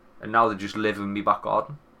 and now they just live in my back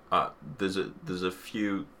garden. There's a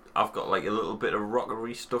few. I've got like a little bit of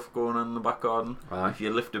rockery stuff going on in the back garden. Right. If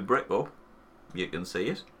you lift a brick up, you can see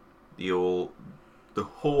it. The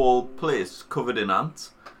whole place covered in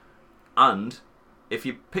ants, and if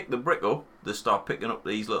you pick the brick up, they start picking up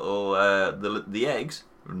these little the eggs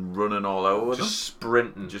and running all over them. Just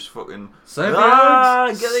sprinting. Just fucking save the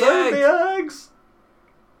eggs! Get Save the eggs!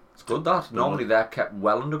 It's good that. Normally they're kept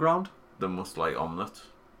well underground. They must like omelets.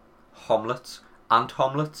 Homlets. Ant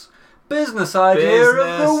homlets. Business idea of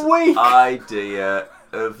the week! Idea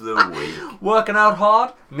of the week. Working out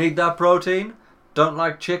hard. Need that protein. Don't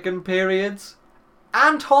like chicken periods.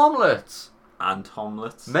 Ant homlets. Ant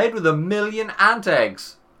homlets. Made with 1 million ant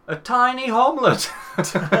eggs. A tiny homlet.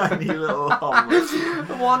 Tiny little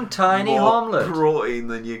homlet. One tiny homlet. More protein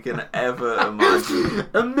than you can ever imagine.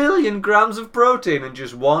 1 million grams of protein in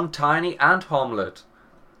just one tiny ant homlet.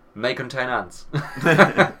 May contain ants.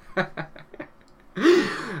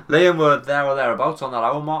 Liam, we're there or thereabouts on that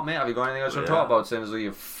hour mark, mate. Have you got anything else to talk about, seeing as though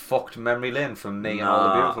you've fucked memory lane from me and all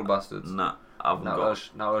the beautiful bastards? Nah, I've now got...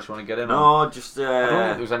 Now else you want to get in on? No, just... I don't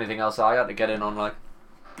think there was anything else I had to get in on,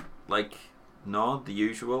 Like, no, the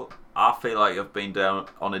usual. I feel like I've been down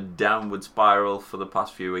on a downward spiral for the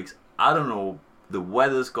past few weeks. I don't know, the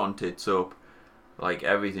weather's gone tits up. Like,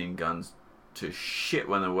 everything gone to shit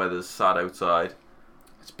when the weather's sad outside.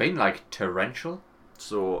 It's been, torrential.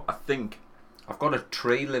 So, I think... I've got a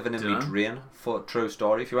tree living in my drain, for true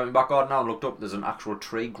story. If you went in my back garden now and looked up, there's an actual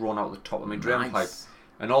tree growing out the top of my drain pipe.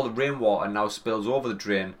 And all the rainwater now spills over the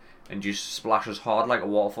drain and just splashes hard like a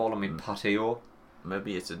waterfall on my patio.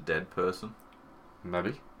 Maybe it's a dead person.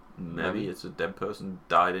 Maybe It's a dead person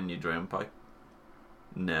died in your drain pipe.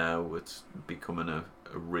 No, it's becoming a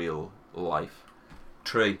real life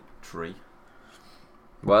tree.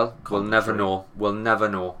 Well, we'll never know. We'll never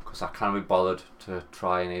know, because I can't be bothered to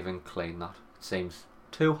try and even clean that. It seems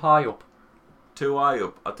too high up.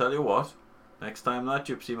 I'll tell you what, next time that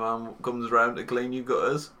gypsy man comes round to clean your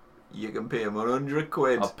gutters, you can pay him 100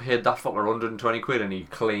 quid. I paid that fucker 120 quid and he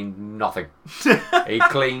cleaned nothing. He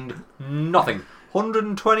cleaned nothing.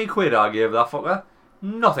 120 quid I gave that fucker.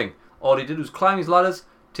 Nothing. All he did was climb his ladders,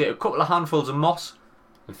 take a couple of handfuls of moss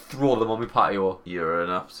and throw them on my patio. You're an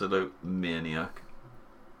absolute maniac.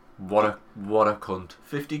 What a cunt.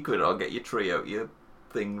 50 quid, I'll get your tree out your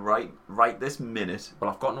thing right this minute. Well,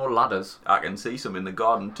 I've got no ladders. I can see some in the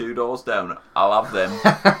garden 2 doors down. I'll have them.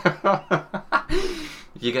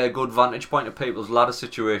 You get a good vantage point of people's ladder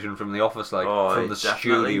situation from the office, from the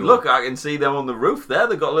studio. Look, I can see them on the roof there.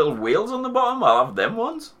 They've got little wheels on the bottom. I'll have them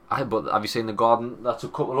ones. But have you seen the garden? That's a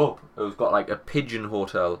couple up. It's got a pigeon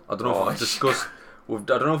hotel. I don't know if we've discussed... I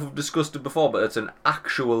don't know if we've discussed it before, but it's an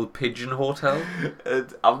actual pigeon hotel.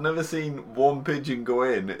 I've never seen one pigeon go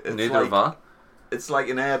in. Neither have I. It's like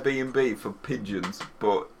an Airbnb for pigeons,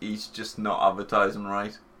 but he's just not advertising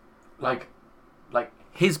right.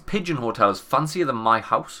 His pigeon hotel is fancier than my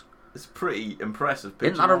house. It's pretty impressive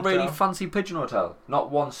pigeon Isn't that a hotel. really fancy pigeon hotel?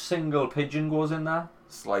 Not one single pigeon goes in there.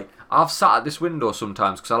 It's like... I've sat at this window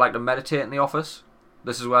sometimes because I like to meditate in the office.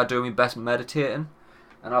 This is where I do my best meditating.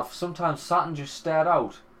 And I've sometimes sat and just stared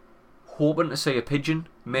out, hoping to see a pigeon,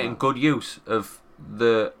 making good use of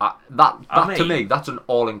the... to me, that's an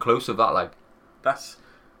all-inclusive, That's...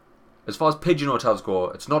 As far as pigeon hotels go,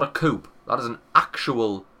 it's not a coop. That is an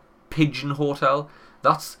actual pigeon hotel.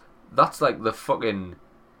 That's like the fucking...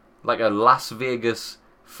 Like a Las Vegas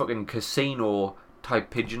fucking casino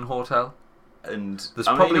type pigeon hotel. And there's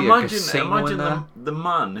probably a casino in there. Imagine the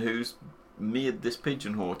man who's made this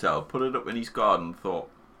pigeon hotel, put it up in his garden, thought,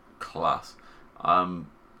 class, I'm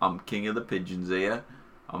king of the pigeons here,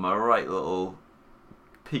 I'm a right little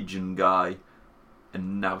pigeon guy,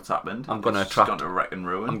 And now it's happened. I'm going to It's just gone to wreck and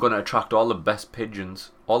ruin. I'm going to attract all the best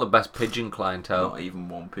pigeons. All the best pigeon clientele. Not even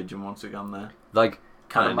one pigeon wants to go on there. Like,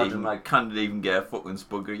 Can't even get a fucking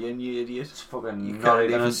spugger in, you idiot. it's fucking You not can't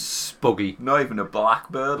even a even- spuggy. Not even a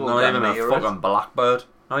blackbird will Not get even a near fucking it. blackbird.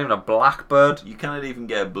 Not even a blackbird. You can't even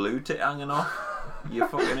get a blue tit hanging off. You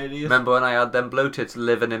fucking idiot. Remember when I had them blue tits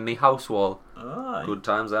living in me house wall? Aye. Good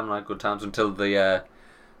times, them, like good times, until the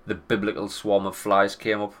biblical swarm of flies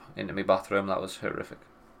came up into my bathroom. That was horrific.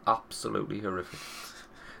 Absolutely horrific.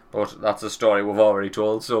 But that's a story we've already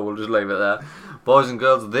told, so we'll just leave it there. Boys and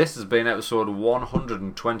girls, this has been episode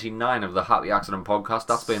 129 of the Happy Accident Podcast.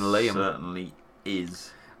 That's been Liam. Certainly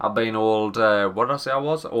is. I've been old, what did I say I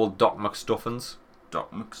was? Old Doc McStuffins.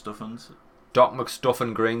 Doc McStuffins. Doc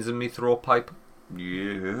McStuffin greens in me throat pipe.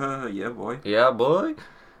 Yeah, boy. Yeah, boy.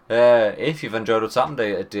 If you've enjoyed what's happened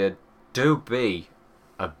today, do be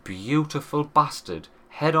a beautiful bastard.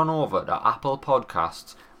 Head on over to Apple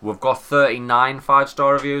Podcasts. We've got 39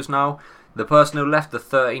 5-star reviews now. The person who left the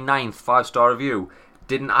 39th 5-star review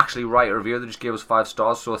didn't actually write a review, they just gave us 5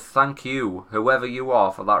 stars. So thank you, whoever you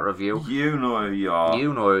are, for that review. You know who you are.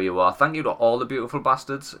 You know who you are. Thank you to all the beautiful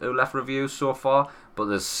bastards who left reviews so far. But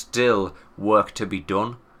there's still work to be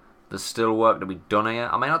done. There's still work to be done here.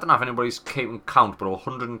 I mean, I don't know if anybody's keeping count, but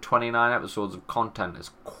 129 episodes of content is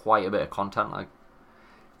quite a bit of content. Like,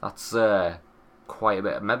 that's quite a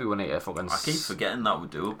bit. Maybe we need to fucking... I keep forgetting that we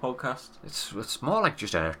do a podcast. It's more like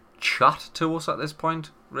just a chat to us at this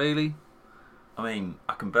point, really. I mean,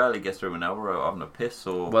 I can barely get through an hour without having a piss,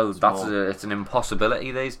 or... Well, it's an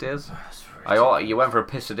impossibility these days. You went for a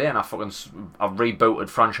piss a day and I rebooted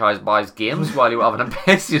Franchise Buys games while you were having a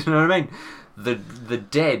piss, you know what I mean? The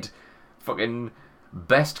dead fucking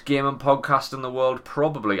best gaming podcast in the world,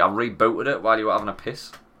 probably. I rebooted it while you were having a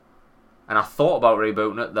piss. And I thought about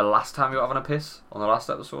rebooting it the last time you were having a piss, on the last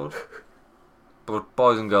episode. But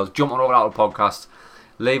boys and girls, jump on over to our podcast.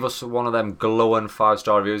 Leave us one of them glowing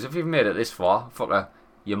 5-star reviews. If you've made it this far, fucker,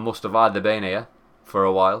 you must have either been here for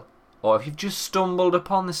a while, or if you've just stumbled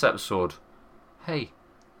upon this episode, hey,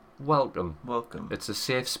 welcome. Welcome. It's a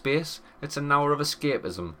safe space. It's an hour of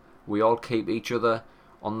escapism. We all keep each other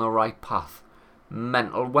on the right path.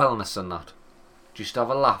 Mental wellness and that. Just have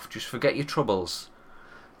a laugh. Just forget your troubles.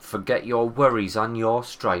 Forget your worries and your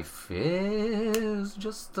strife. It's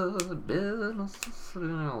just a business.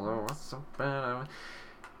 We're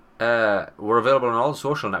available on all the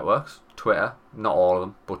social networks. Twitter, not all of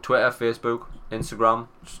them, but Twitter, Facebook, Instagram.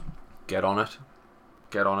 Just get on it.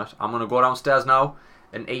 Get on it. I'm going to go downstairs now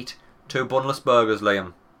and eat 2 bunless burgers,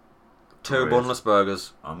 Liam. 2 bunless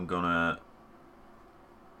burgers. I'm gonna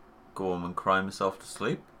go home and cry myself to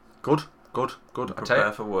sleep. Good.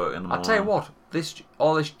 Prepare for work in the morning. I tell you what,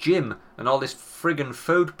 all this gym and all this friggin'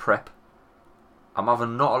 food prep, I'm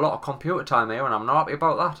having not a lot of computer time here, and I'm not happy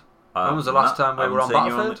about that. When was the last time we were on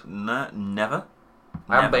Battlefield? Never.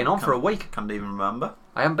 I haven't been on for a week. Can't even remember.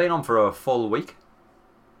 I haven't been on for a full week.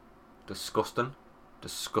 Disgusting.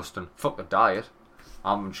 Fuck the diet.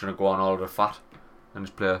 I'm just gonna go on all the fat and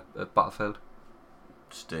just play a Battlefield.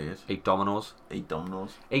 Stay it. Eat Dominoes. Eat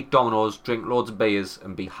Dominoes, drink loads of beers,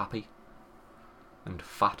 and be happy. And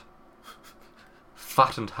fat.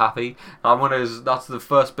 Fat and happy. That's the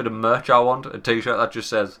first bit of merch I want. A t-shirt that just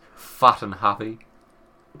says fat and happy.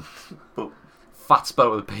 Fat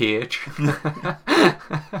spelled with a PH.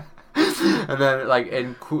 And then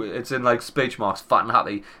it's in like speech marks, fat and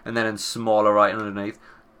happy, and then in smaller writing underneath,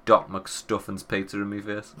 Doc McStuffin's pizza in me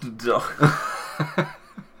face. Doc.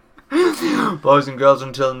 Boys and girls,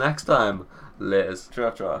 until next time, laters.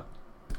 Try.